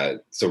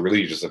 So really,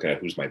 you're just looking at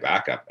who's my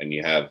backup, and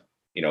you have,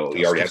 you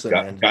already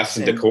have Gus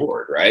and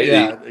Decord, right?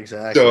 Yeah,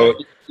 exactly. So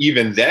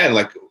even then,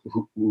 like,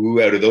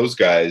 who out of those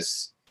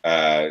guys,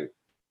 and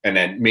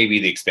then maybe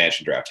the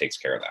expansion draft takes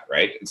care of that,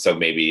 right? And so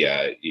maybe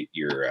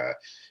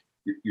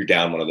you're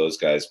down one of those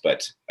guys,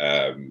 but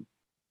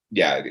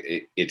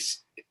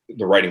it's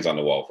the writing's on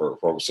the wall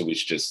for so we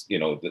should just,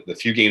 the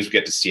few games we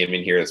get to see him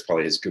in here, that's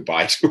probably his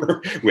goodbye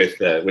tour with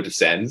the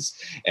Sens.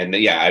 And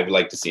I would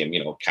like to see him,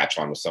 catch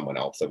on with someone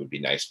else. That would be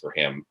nice for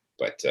him.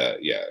 But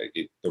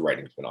the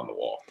writing's been on the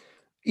wall.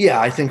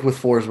 Yeah, I think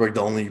with Forsberg,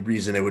 the only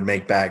reason it would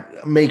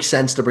make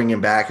sense to bring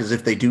him back is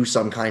if they do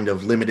some kind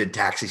of limited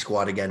taxi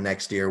squad again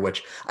next year,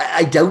 which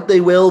I doubt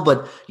they will,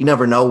 but you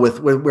never know with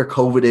where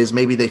COVID is.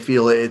 Maybe they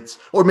feel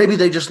or maybe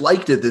they just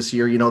liked it this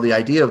year, the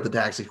idea of the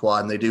taxi squad,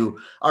 and they do,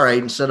 all right,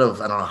 instead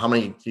of, I don't know how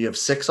many, do you have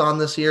 6 on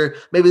this year?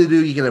 Maybe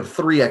you can have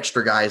 3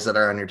 extra guys that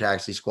are on your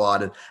taxi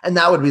squad. And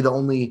that would be the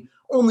only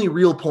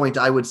real point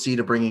I would see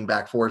to bringing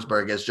back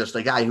Forsberg, as just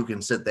a guy who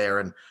can sit there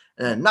and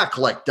not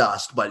collect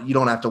dust, but you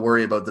don't have to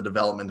worry about the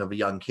development of a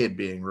young kid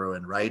being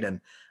ruined, right? And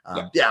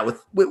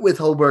with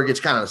Holberg, it's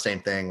kind of the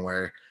same thing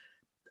where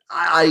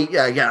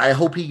I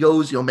hope he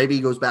goes, maybe he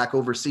goes back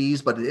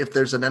overseas, but if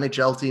there's an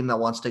NHL team that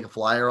wants to take a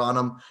flyer on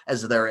him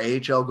as their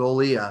AHL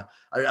goalie,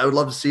 I would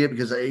love to see it,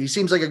 because he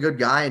seems like a good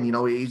guy, and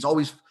he's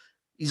always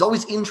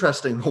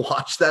interesting to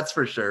watch, that's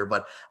for sure.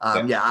 But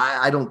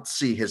I don't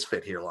see his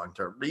fit here long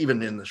term,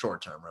 even in the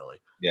short term, really.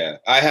 Yeah,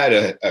 I had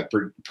a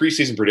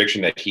preseason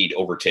prediction that he'd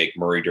overtake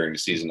Murray during the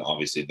season.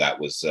 Obviously, that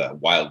was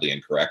wildly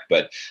incorrect,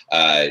 but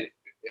I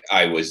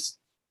was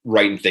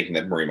right in thinking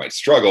that Murray might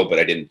struggle, but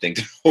I didn't think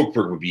that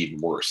Holberg would be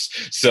even worse.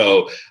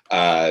 So,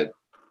 I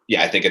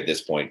think at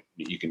this point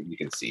you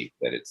can see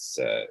that it's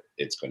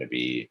going to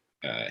be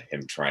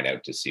him trying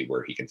out to see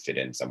where he can fit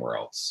in somewhere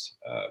else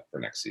for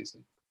next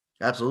season.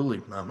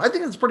 Absolutely. I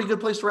think it's a pretty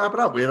good place to wrap it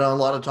up. We had a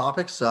lot of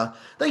topics.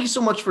 Thank you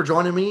so much for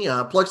joining me.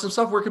 Plug some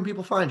stuff. Where can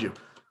people find you?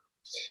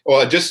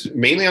 Well, just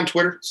mainly on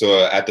Twitter.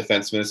 So at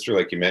Defense Minister,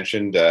 like you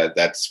mentioned,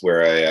 that's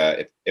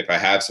where if I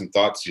have some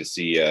thoughts, you'll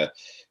see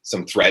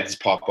some threads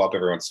pop up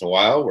every once in a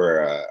while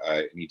where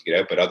I need to get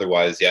out. But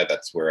otherwise,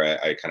 that's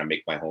where I kind of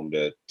make my home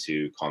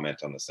to comment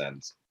on the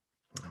Sens.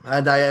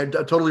 And I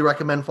totally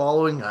recommend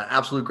following.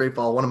 Absolute great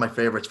follow, one of my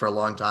favorites for a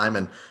long time.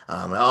 And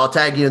I'll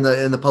tag you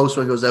in the post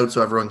when it goes out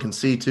so everyone can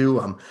see too.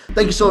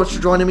 Thank you so much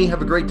for joining me.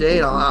 Have a great day.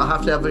 And I'll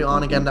have to have you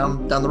on again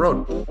down the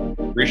road.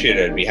 Appreciate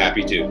it. I'd be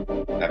happy to.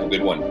 Have a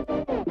good one.